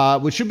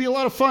 which should be a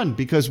lot of fun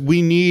because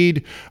we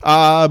need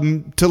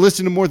to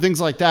listen to more things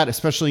like that,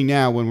 especially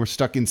now when we're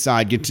stuck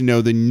inside. Get to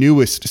know the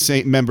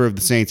newest member of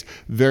the Saints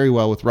very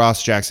well with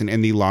Ross Jackson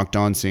and the Locked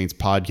On Saints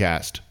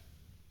podcast.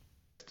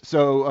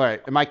 So, all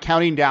right, am I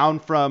counting down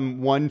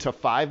from 1 to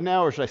 5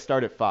 now, or should I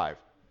start at 5?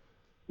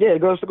 Yeah, it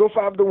goes to go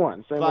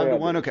 5-1.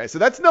 5-1. Okay, so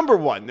that's number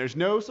one. There's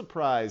no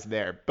surprise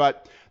there.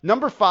 But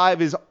number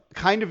 5 is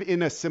kind of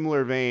in a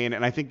similar vein,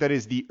 and I think that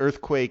is the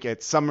earthquake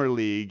at Summer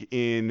League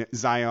in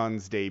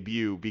Zion's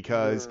debut,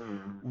 because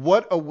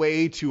what a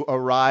way to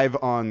arrive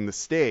on the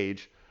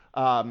stage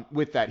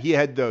with that. He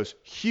had those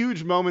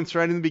huge moments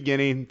right in the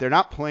beginning. They're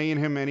not playing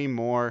him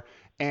anymore,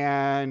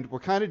 and we're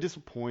kind of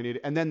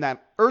disappointed. And then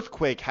that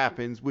earthquake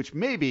happens, which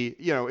maybe,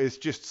 is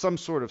just some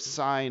sort of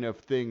sign of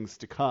things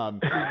to come.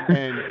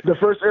 And the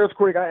first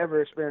earthquake I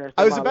ever experienced.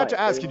 I was about to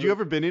ask, had you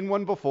ever been in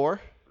one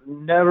before?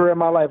 Never in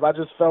my life. I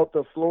just felt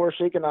the floor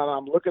shaking, and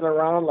I'm looking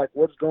around like,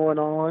 what's going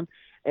on?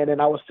 And then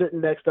I was sitting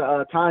next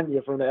to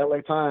Tanya from the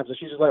LA Times, and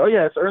she's just like, oh,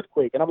 yeah, it's an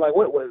earthquake. And I'm like,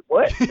 what?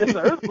 It's an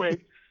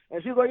earthquake?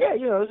 And she's like, yeah,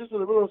 it's just a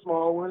little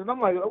small one. And I'm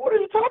like, what are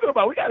you talking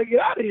about? We got to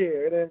get out of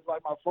here. And then,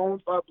 like, my phone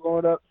started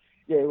blowing up.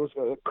 Yeah, it was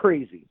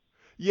crazy.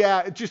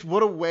 Yeah, just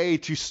what a way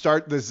to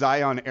start the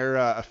Zion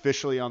era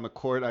officially on the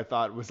court. I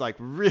thought was like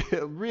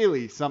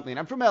really something.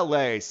 I'm from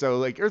LA, so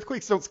like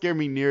earthquakes don't scare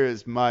me near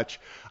as much.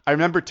 I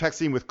remember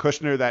texting with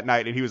Kushner that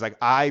night, and he was like,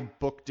 I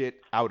booked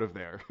it out of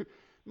there.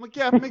 I'm like,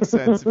 yeah, it makes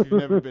sense if you've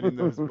never been in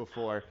those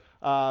before.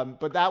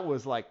 But that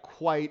was like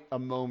quite a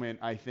moment,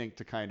 I think,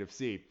 to kind of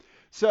see.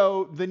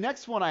 So the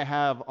next one I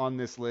have on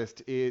this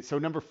list is, so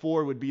number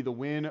 4 would be the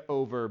win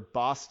over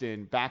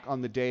Boston back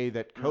on the day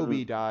that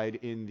Kobe died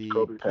in the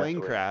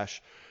plane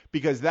crash,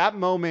 because that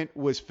moment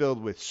was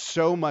filled with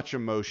so much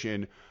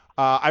emotion.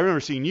 I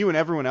remember seeing you and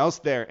everyone else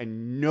there,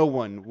 and no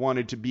one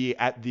wanted to be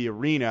at the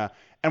arena,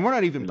 and we're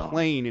not even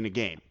playing in a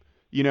game.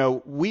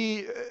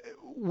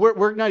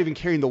 We're not even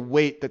carrying the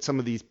weight that some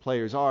of these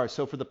players are.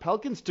 So for the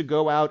Pelicans to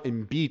go out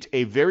and beat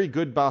a very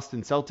good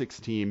Boston Celtics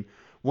team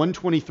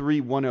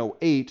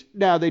 123-108.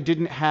 Now, they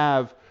didn't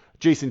have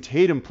Jason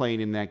Tatum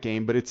playing in that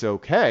game, but it's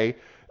okay.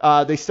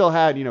 They still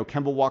had,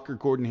 Kemba Walker,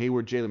 Gordon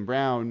Hayward, Jaylen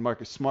Brown,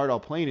 Marcus Smart all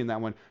playing in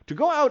that one. To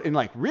go out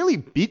and really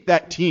beat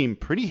that team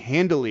pretty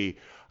handily,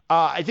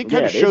 I think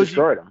kind of shows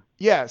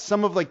you,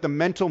 some of the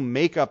mental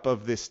makeup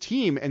of this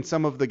team and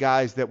some of the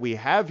guys that we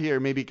have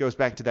here. Maybe it goes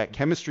back to that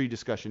chemistry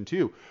discussion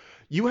too.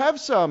 You have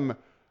some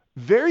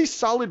very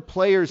solid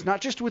players,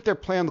 not just with their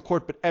play on the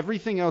court, but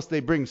everything else they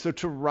bring. So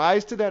to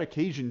rise to that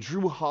occasion,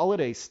 Drew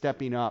Holiday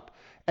stepping up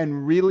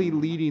and really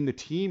leading the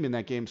team in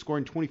that game,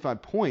 scoring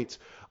 25 points,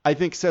 I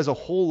think says a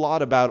whole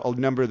lot about a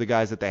number of the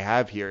guys that they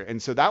have here.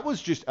 And so that was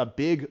just a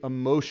big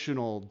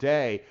emotional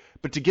day.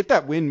 But to get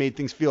that win made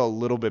things feel a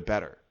little bit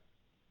better.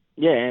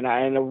 Yeah,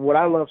 and what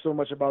I love so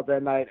much about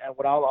that night, and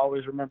what I'll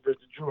always remember, is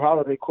the Drew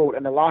Holiday quote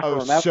in the locker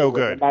room. Oh, so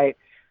good.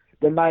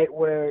 The night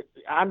where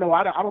I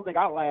don't think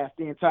I laughed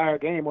the entire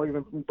game or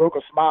even broke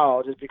a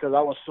smile, just because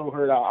I was so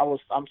hurt. I'm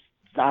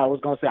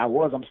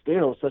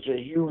still such a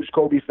huge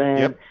Kobe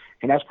fan,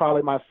 and that's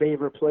probably my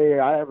favorite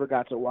player I ever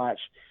got to watch.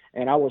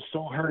 And I was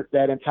so hurt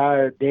that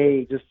entire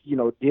day, just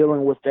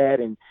dealing with that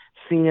and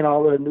seeing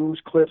all of the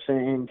news clips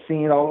and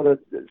seeing all the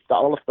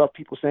stuff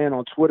people saying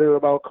on Twitter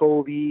about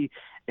Kobe,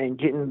 and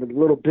getting the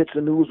little bits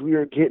of news we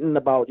were getting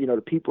about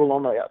the people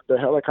on the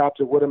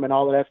helicopter with him and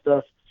all of that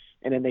stuff.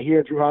 And then to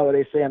hear Drew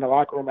Holiday say in the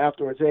locker room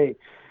afterwards, hey,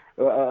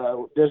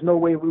 there's no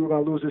way we were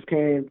going to lose this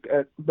game.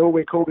 No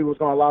way Kobe was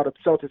going to allow the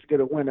Celtics to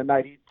get a win the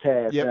night he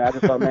passed. Yep. And I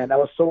just thought, man, that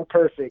was so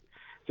perfect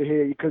to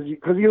hear, because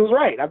he was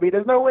right. I mean,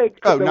 there's no way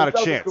not the a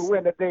Celtics chance could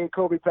win the day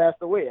Kobe passed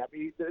away. I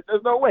mean,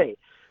 there's no way.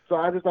 So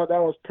I just thought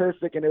that was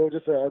perfect, and it was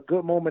just a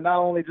good moment, not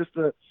only just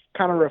to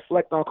kind of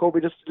reflect on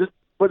Kobe,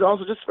 but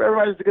also just for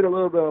everybody to get a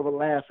little bit of a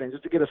laugh and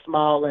just to get a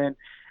smile in.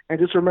 And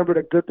just remember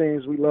the good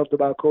things we loved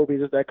about Kobe,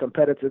 just that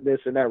competitiveness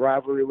and that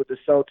rivalry with the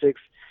Celtics,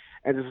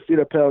 and just to see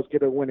the Pels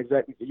get a win.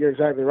 You're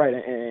exactly right,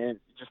 and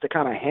just to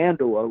kind of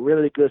handle a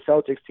really good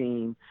Celtics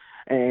team.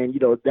 And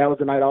that was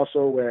the night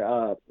also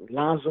where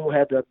Lonzo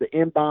had the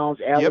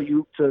inbounds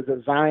alley-oop to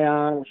the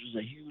Zion, which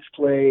was a huge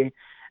play.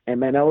 And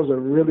man, that was a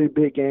really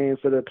big game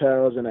for the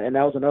Pels, and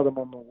that was another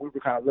moment we were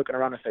kind of looking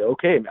around and say,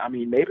 okay, I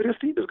mean, maybe this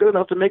team is good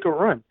enough to make a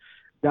run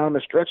down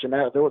the stretch, and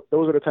those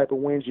are the type of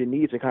wins you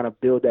need to kind of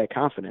build that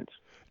confidence.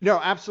 No,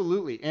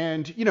 absolutely.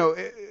 And,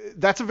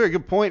 that's a very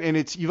good point.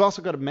 And you've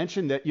also got to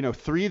mention that,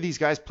 3 of these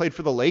guys played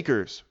for the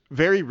Lakers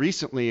very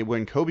recently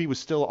when Kobe was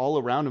still all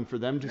around him. For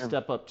them to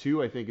step up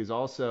too, I think, is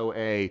also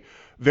a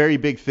very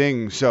big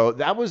thing. So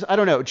that was, I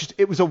don't know,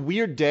 it was a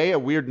weird day, a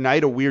weird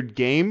night, a weird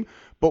game,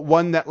 but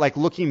one that,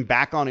 looking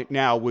back on it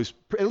now, was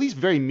at least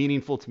very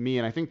meaningful to me,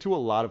 and I think to a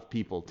lot of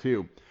people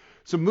too.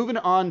 So moving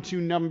on to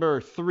number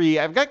 3,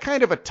 I've got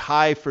kind of a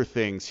tie for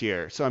things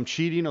here. So I'm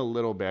cheating a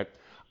little bit.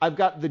 I've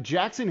got the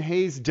Jackson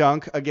Hayes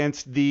dunk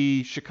against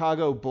the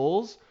Chicago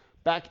Bulls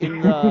back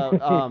in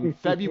the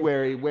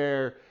February,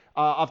 where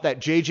off that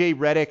J.J.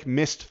 Redick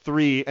missed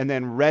 3, and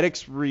then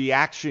Redick's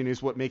reaction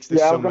is what makes this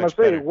so much better. I was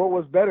going to say, what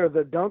was better,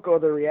 the dunk or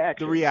the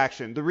reaction? The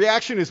reaction. The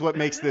reaction is what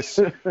makes this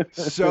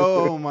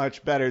so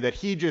much better, that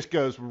he just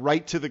goes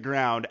right to the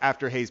ground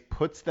after Hayes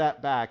puts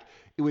that back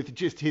with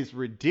just his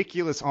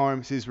ridiculous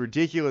arms, his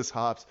ridiculous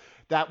hops.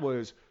 That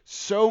was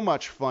so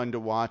much fun to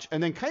watch.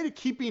 And then kind of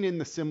keeping in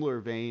the similar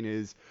vein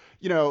is,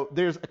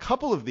 there's a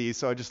couple of these,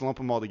 so I just lump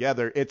them all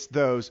together. It's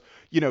those,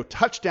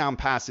 touchdown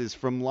passes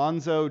from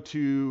Lonzo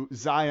to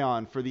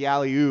Zion for the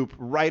alley-oop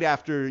right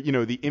after,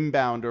 the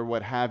inbound or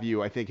what have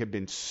you, I think have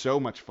been so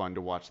much fun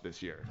to watch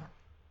this year.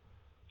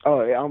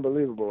 Oh, yeah,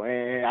 unbelievable.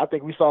 And I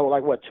think we saw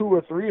 2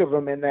 or 3 of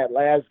them in that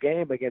last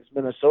game against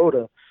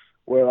Minnesota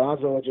where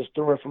Lonzo just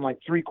threw it from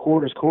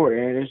 3/4 court.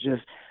 And it's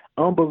just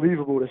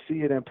unbelievable to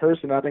see it in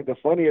person. I think the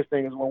funniest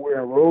thing is when we're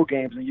in road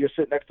games and you're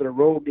sitting next to the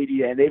road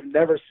media and they've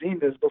never seen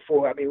this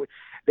before. I mean,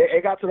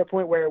 it got to the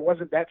point where it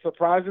wasn't that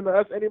surprising to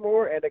us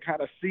anymore, and to kind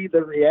of see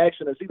the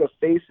reaction and see the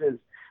faces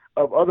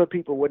of other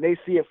people when they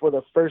see it for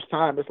the first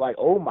time, it's like,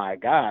 oh my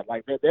God,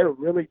 they're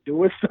really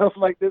doing stuff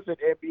like this in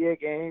NBA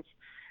games.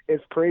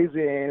 It's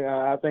crazy, and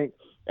I think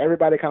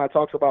everybody kind of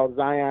talks about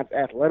Zion's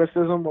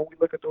athleticism when we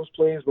look at those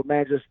plays, but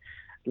man, just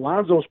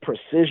Lonzo's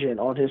precision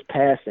on his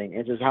passing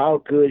and just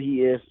how good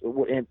he is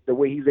and the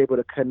way he's able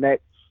to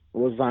connect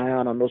with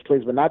Zion on those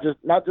plays, but not just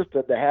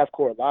the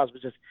half-court lobs,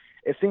 but just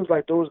it seems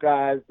like those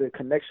guys, the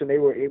connection they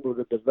were able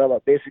to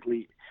develop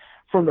basically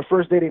from the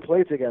first day they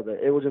played together,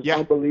 it was just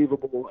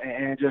unbelievable.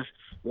 And just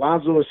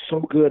Lonzo is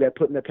so good at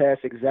putting the pass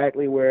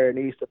exactly where it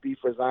needs to be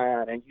for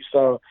Zion, and you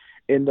saw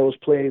in those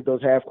plays,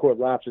 those half-court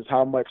lobs, is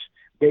how much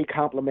they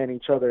complement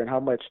each other and how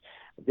much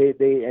they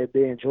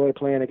enjoy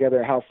playing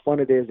together, how fun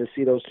it is to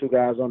see those two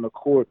guys on the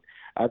court.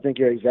 I think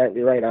you're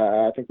exactly right.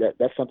 I think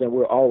that's something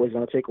we're always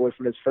going to take away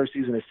from this first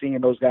season, is seeing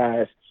those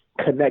guys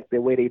connect the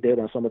way they did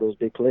on some of those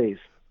big plays.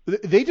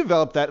 They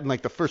developed that in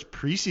the first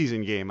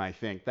preseason game, I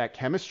think, that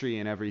chemistry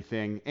and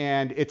everything.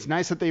 And it's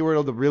nice that they were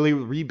able to really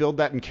rebuild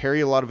that and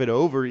carry a lot of it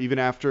over, even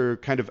after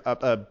kind of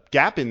a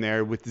gap in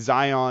there with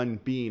Zion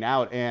being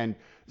out. And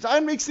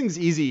Zion makes things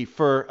easy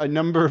for a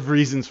number of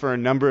reasons for a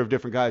number of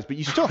different guys, but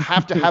you still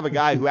have to have a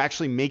guy who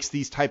actually makes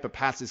these type of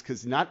passes,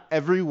 because not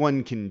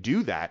everyone can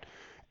do that.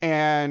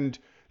 And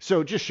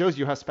so it just shows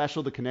you how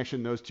special the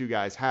connection those two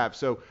guys have.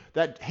 So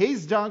that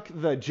Hayes dunk,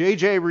 the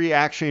JJ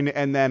reaction,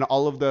 and then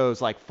all of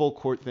those full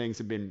court things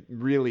have been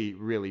really,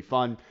 really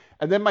fun.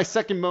 And then my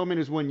second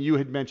moment is one you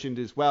had mentioned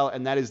as well,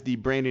 and that is the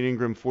Brandon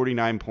Ingram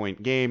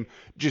 49-point game.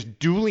 Just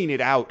dueling it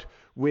out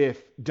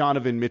with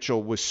Donovan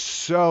Mitchell was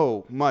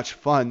so much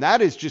fun. That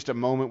is just a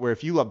moment where,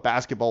 if you love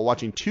basketball,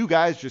 watching two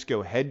guys just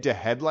go head to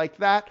head like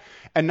that,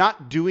 and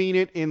not doing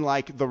it in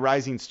the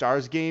Rising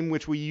Stars game,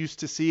 which we used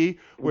to see,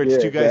 where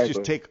it's two guys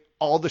just take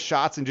all the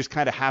shots and just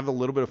kind of have a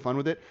little bit of fun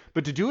with it.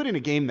 But to do it in a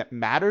game that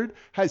mattered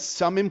has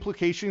some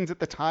implications at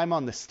the time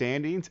on the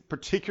standings,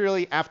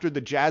 particularly after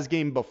the Jazz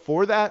game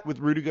before that with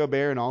Rudy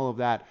Gobert and all of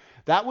that.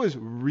 That was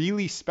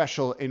really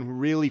special and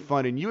really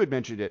fun. And you had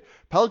mentioned it.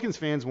 Pelicans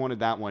fans wanted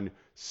that one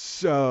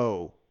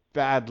so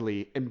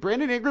badly. And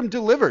Brandon Ingram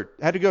delivered.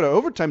 Had to go to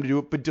overtime to do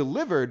it, but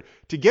delivered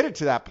to get it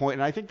to that point.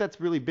 And I think that's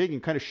really big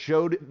and kind of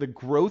showed the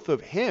growth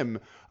of him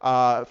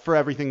for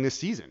everything this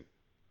season.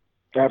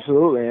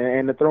 Absolutely.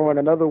 And to throw in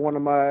another one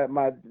of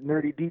my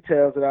nerdy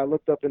details that I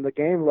looked up in the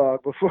game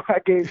log before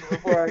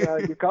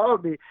you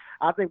called me,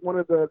 I think one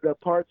of the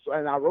parts,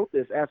 and I wrote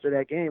this after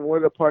that game, one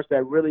of the parts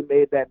that really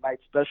made that night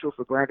special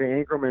for Brandon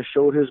Ingram and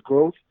showed his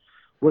growth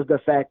was the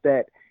fact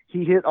that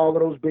he hit all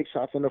of those big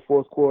shots in the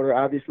fourth quarter,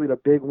 obviously the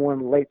big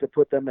one late to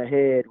put them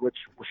ahead, which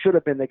should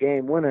have been the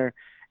game winner.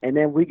 And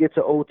then we get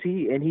to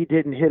OT, and he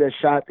didn't hit a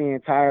shot the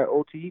entire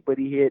OT, but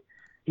he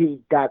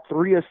got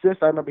 3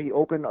 assists. I remember he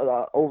opened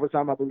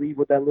overtime, I believe,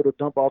 with that little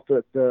dump off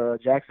the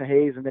Jackson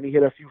Hayes, and then he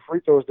hit a few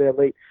free throws there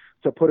late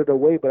to put it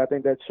away. But I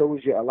think that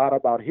shows you a lot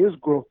about his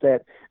growth,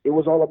 that it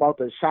was all about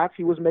the shots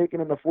he was making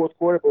in the fourth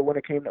quarter, but when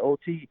it came to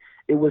OT,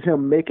 it was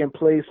him making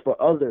plays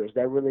for others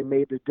that really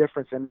made the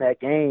difference in that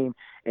game,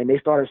 and they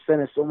started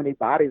sending so many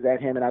bodies at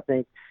him. And I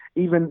think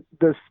even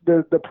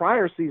the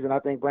prior season, I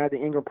think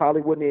Brandon Ingram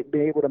probably wouldn't have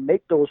been able to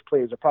make those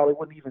plays, or probably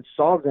wouldn't even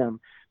saw them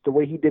the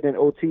way he did in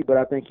OT, but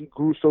I think he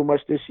grew so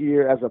much this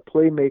year as a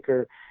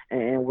playmaker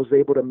and was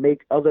able to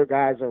make other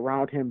guys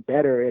around him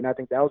better. And I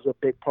think that was a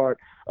big part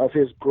of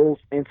his growth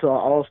into an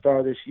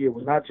all-star this year,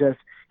 was not just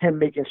him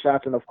making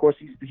shots. And of course,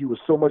 he was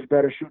so much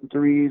better shooting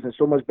threes and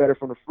so much better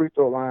from the free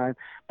throw line.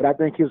 But I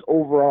think his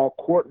overall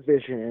court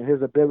vision and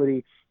his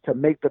ability to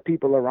make the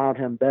people around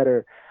him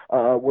better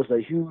was a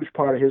huge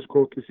part of his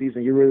growth this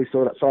season. You really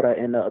saw that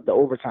in the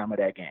overtime of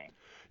that game.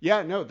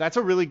 Yeah, no, that's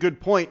a really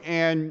good point.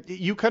 And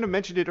you kind of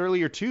mentioned it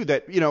earlier, too,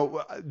 that,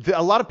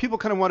 a lot of people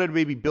kind of wanted to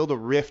maybe build a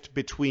rift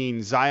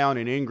between Zion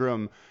and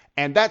Ingram.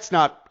 And that's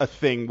not a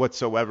thing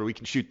whatsoever. We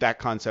can shoot that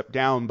concept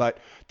down. But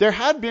there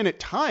had been at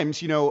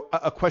times,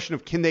 a question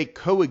of, can they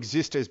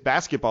coexist as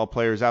basketball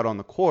players out on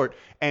the court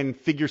and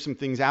figure some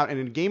things out? And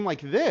in a game like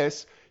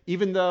this,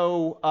 even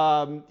though,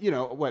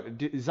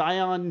 did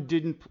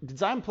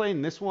Zion play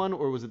in this one,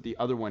 or was it the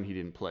other one he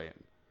didn't play in?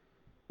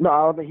 No,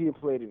 I don't think he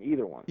played in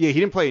either one. Yeah, he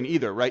didn't play in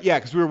either, right? Yeah,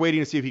 because we were waiting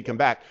to see if he'd come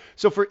back.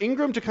 So for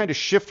Ingram to kind of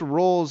shift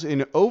roles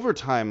in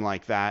overtime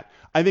like that,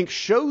 I think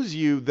shows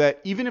you that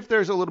even if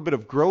there's a little bit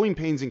of growing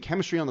pains and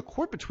chemistry on the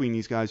court between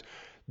these guys,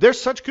 they're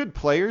such good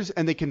players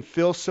and they can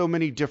fill so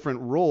many different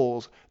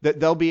roles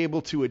that they'll be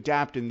able to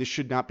adapt, and this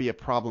should not be a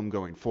problem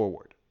going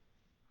forward.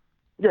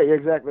 Yeah, you're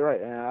exactly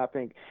right. And I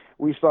think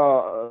we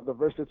saw the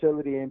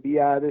versatility in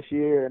BI this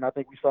year, and I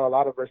think we saw a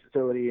lot of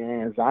versatility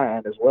in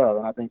Zion as well.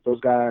 And I think those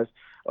guys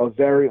are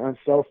very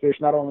unselfish,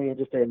 not only in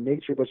just their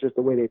nature, but just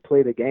the way they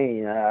play the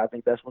game. I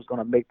think that's what's going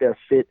to make their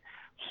fit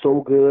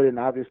so good. And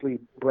obviously,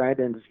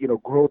 Brandon's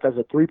growth as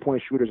a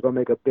three-point shooter is going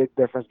to make a big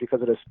difference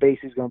because of the space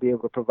he's going to be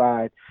able to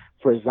provide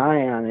for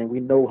Zion. And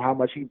we know how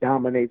much he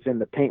dominates in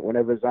the paint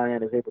whenever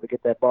Zion is able to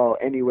get that ball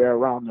anywhere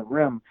around the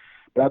rim.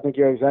 But I think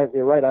you're exactly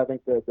right. I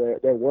think that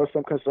there was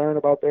some concern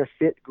about their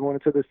fit going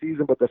into the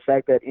season, but the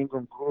fact that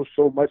Ingram grew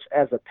so much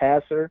as a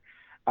passer,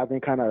 I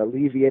think kind of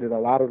alleviated a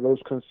lot of those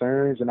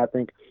concerns. And I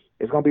think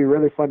it's going to be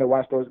really fun to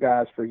watch those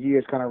guys for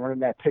years kind of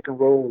running that pick and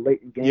roll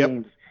late in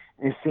games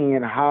and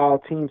seeing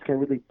how teams can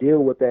really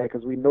deal with that,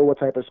 because we know what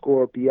type of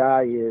scorer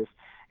BI is.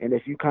 And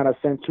if you kind of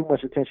send too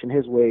much attention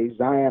his way,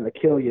 Zion will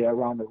kill you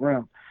around the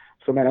rim.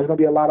 So, man, it's going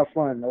to be a lot of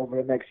fun over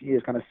the next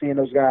years, kind of seeing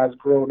those guys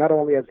grow, not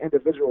only as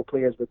individual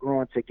players, but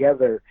growing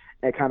together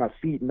and kind of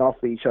feeding off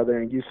of each other.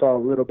 And you saw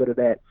a little bit of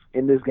that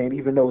in this game,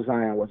 even though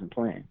Zion wasn't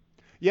playing.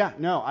 Yeah,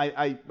 no,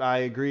 I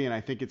agree, and I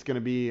think it's going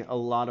to be a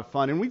lot of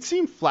fun. And we've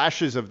seen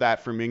flashes of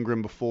that from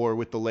Ingram before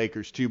with the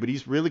Lakers too, but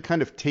he's really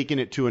kind of taken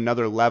it to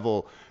another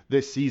level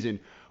this season.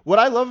 What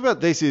I love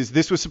about this is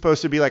this was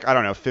supposed to be like,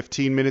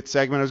 15-minute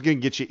segment. I was going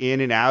to get you in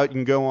and out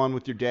and go on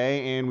with your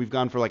day, and we've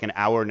gone for like an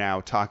hour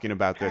now talking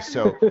about this.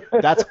 So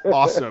that's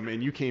awesome,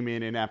 and you came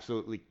in and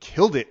absolutely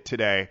killed it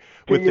today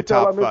with the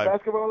top 5.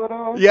 Basketball at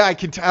all? Yeah, I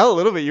can tell a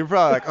little bit. You're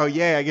probably like, oh,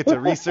 yeah, I get to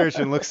research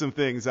and look some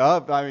things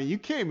up. I mean, you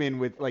came in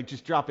with like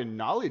just dropping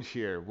knowledge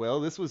here,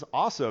 Will. This was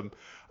awesome.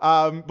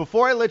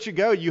 Before I let you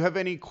go, you have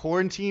any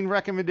quarantine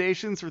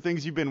recommendations for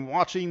things you've been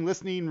watching,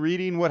 listening,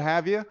 reading, what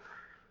have you?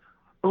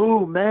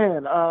 Oh,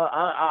 man,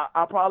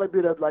 I'll probably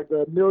be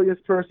the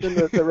millionth person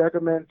to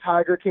recommend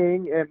Tiger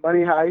King and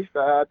Money Heist.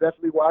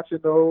 Definitely watching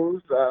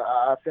those.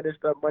 I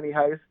finished up Money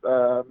Heist.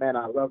 Man,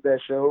 I love that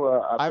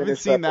show. I haven't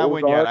seen that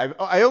one yet.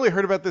 I only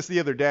heard about this the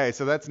other day,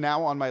 so that's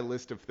now on my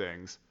list of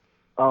things.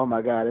 Oh,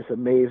 my God, it's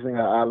amazing.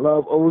 I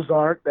love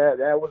Ozark. That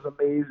was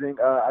amazing.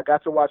 I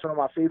got to watch one of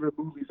my favorite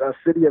movies,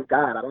 City of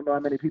God. I don't know how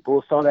many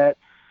people saw that.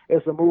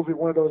 It's a movie,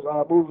 one of those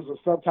movies with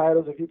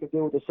subtitles. If you can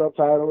deal with the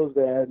subtitles,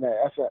 then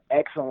that's an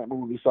excellent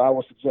movie. So I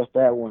would suggest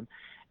that one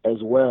as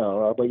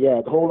well. But yeah,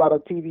 a whole lot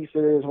of TV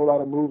series, a whole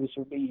lot of movies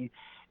for me,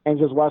 and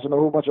just watching a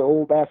whole bunch of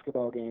old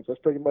basketball games.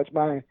 That's pretty much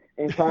my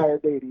entire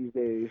day these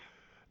days.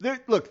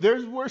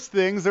 There's worse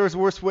things. There's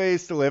worse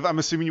ways to live. I'm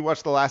assuming you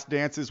watched The Last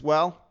Dance as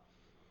well?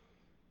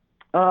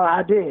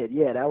 I did,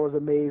 yeah. That was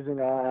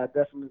amazing. I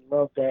definitely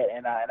loved that.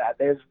 And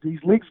there's these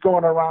leaks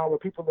going around where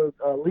people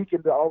are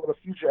leaking all of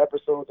the future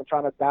episodes and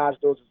trying to dodge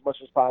those as much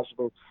as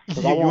possible.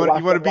 You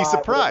want to be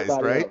surprised,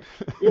 right?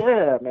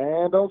 Yeah,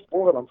 man. Don't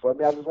spoil them for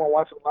me. I just want to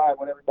watch them live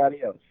with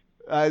everybody else.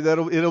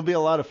 It'll be a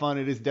lot of fun.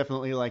 It is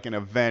definitely like an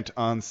event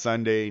on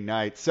Sunday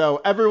night.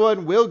 So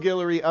everyone, Will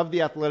Guillory of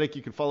The Athletic.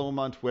 You can follow him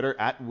on Twitter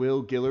at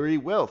Will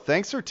Guillory. Will,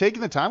 thanks for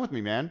taking the time with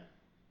me, man.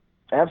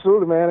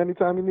 Absolutely, man.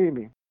 Anytime you need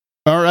me.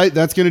 All right,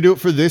 that's going to do it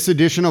for this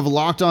edition of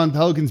Locked On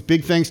Pelicans.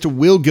 Big thanks to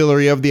Will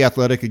Guillory of The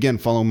Athletic. Again,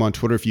 follow him on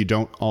Twitter if you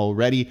don't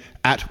already,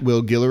 at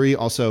Will Guillory.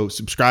 Also,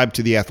 subscribe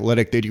to The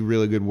Athletic. They do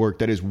really good work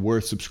that is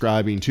worth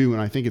subscribing to,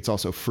 and I think it's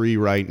also free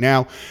right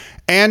now.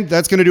 And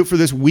that's going to do it for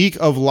this week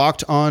of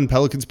Locked On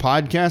Pelicans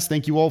podcast.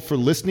 Thank you all for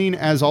listening.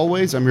 As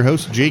always, I'm your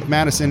host, Jake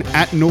Madison,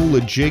 at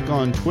NOLA Jake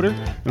on Twitter.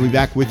 I'll be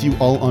back with you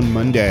all on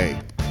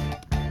Monday.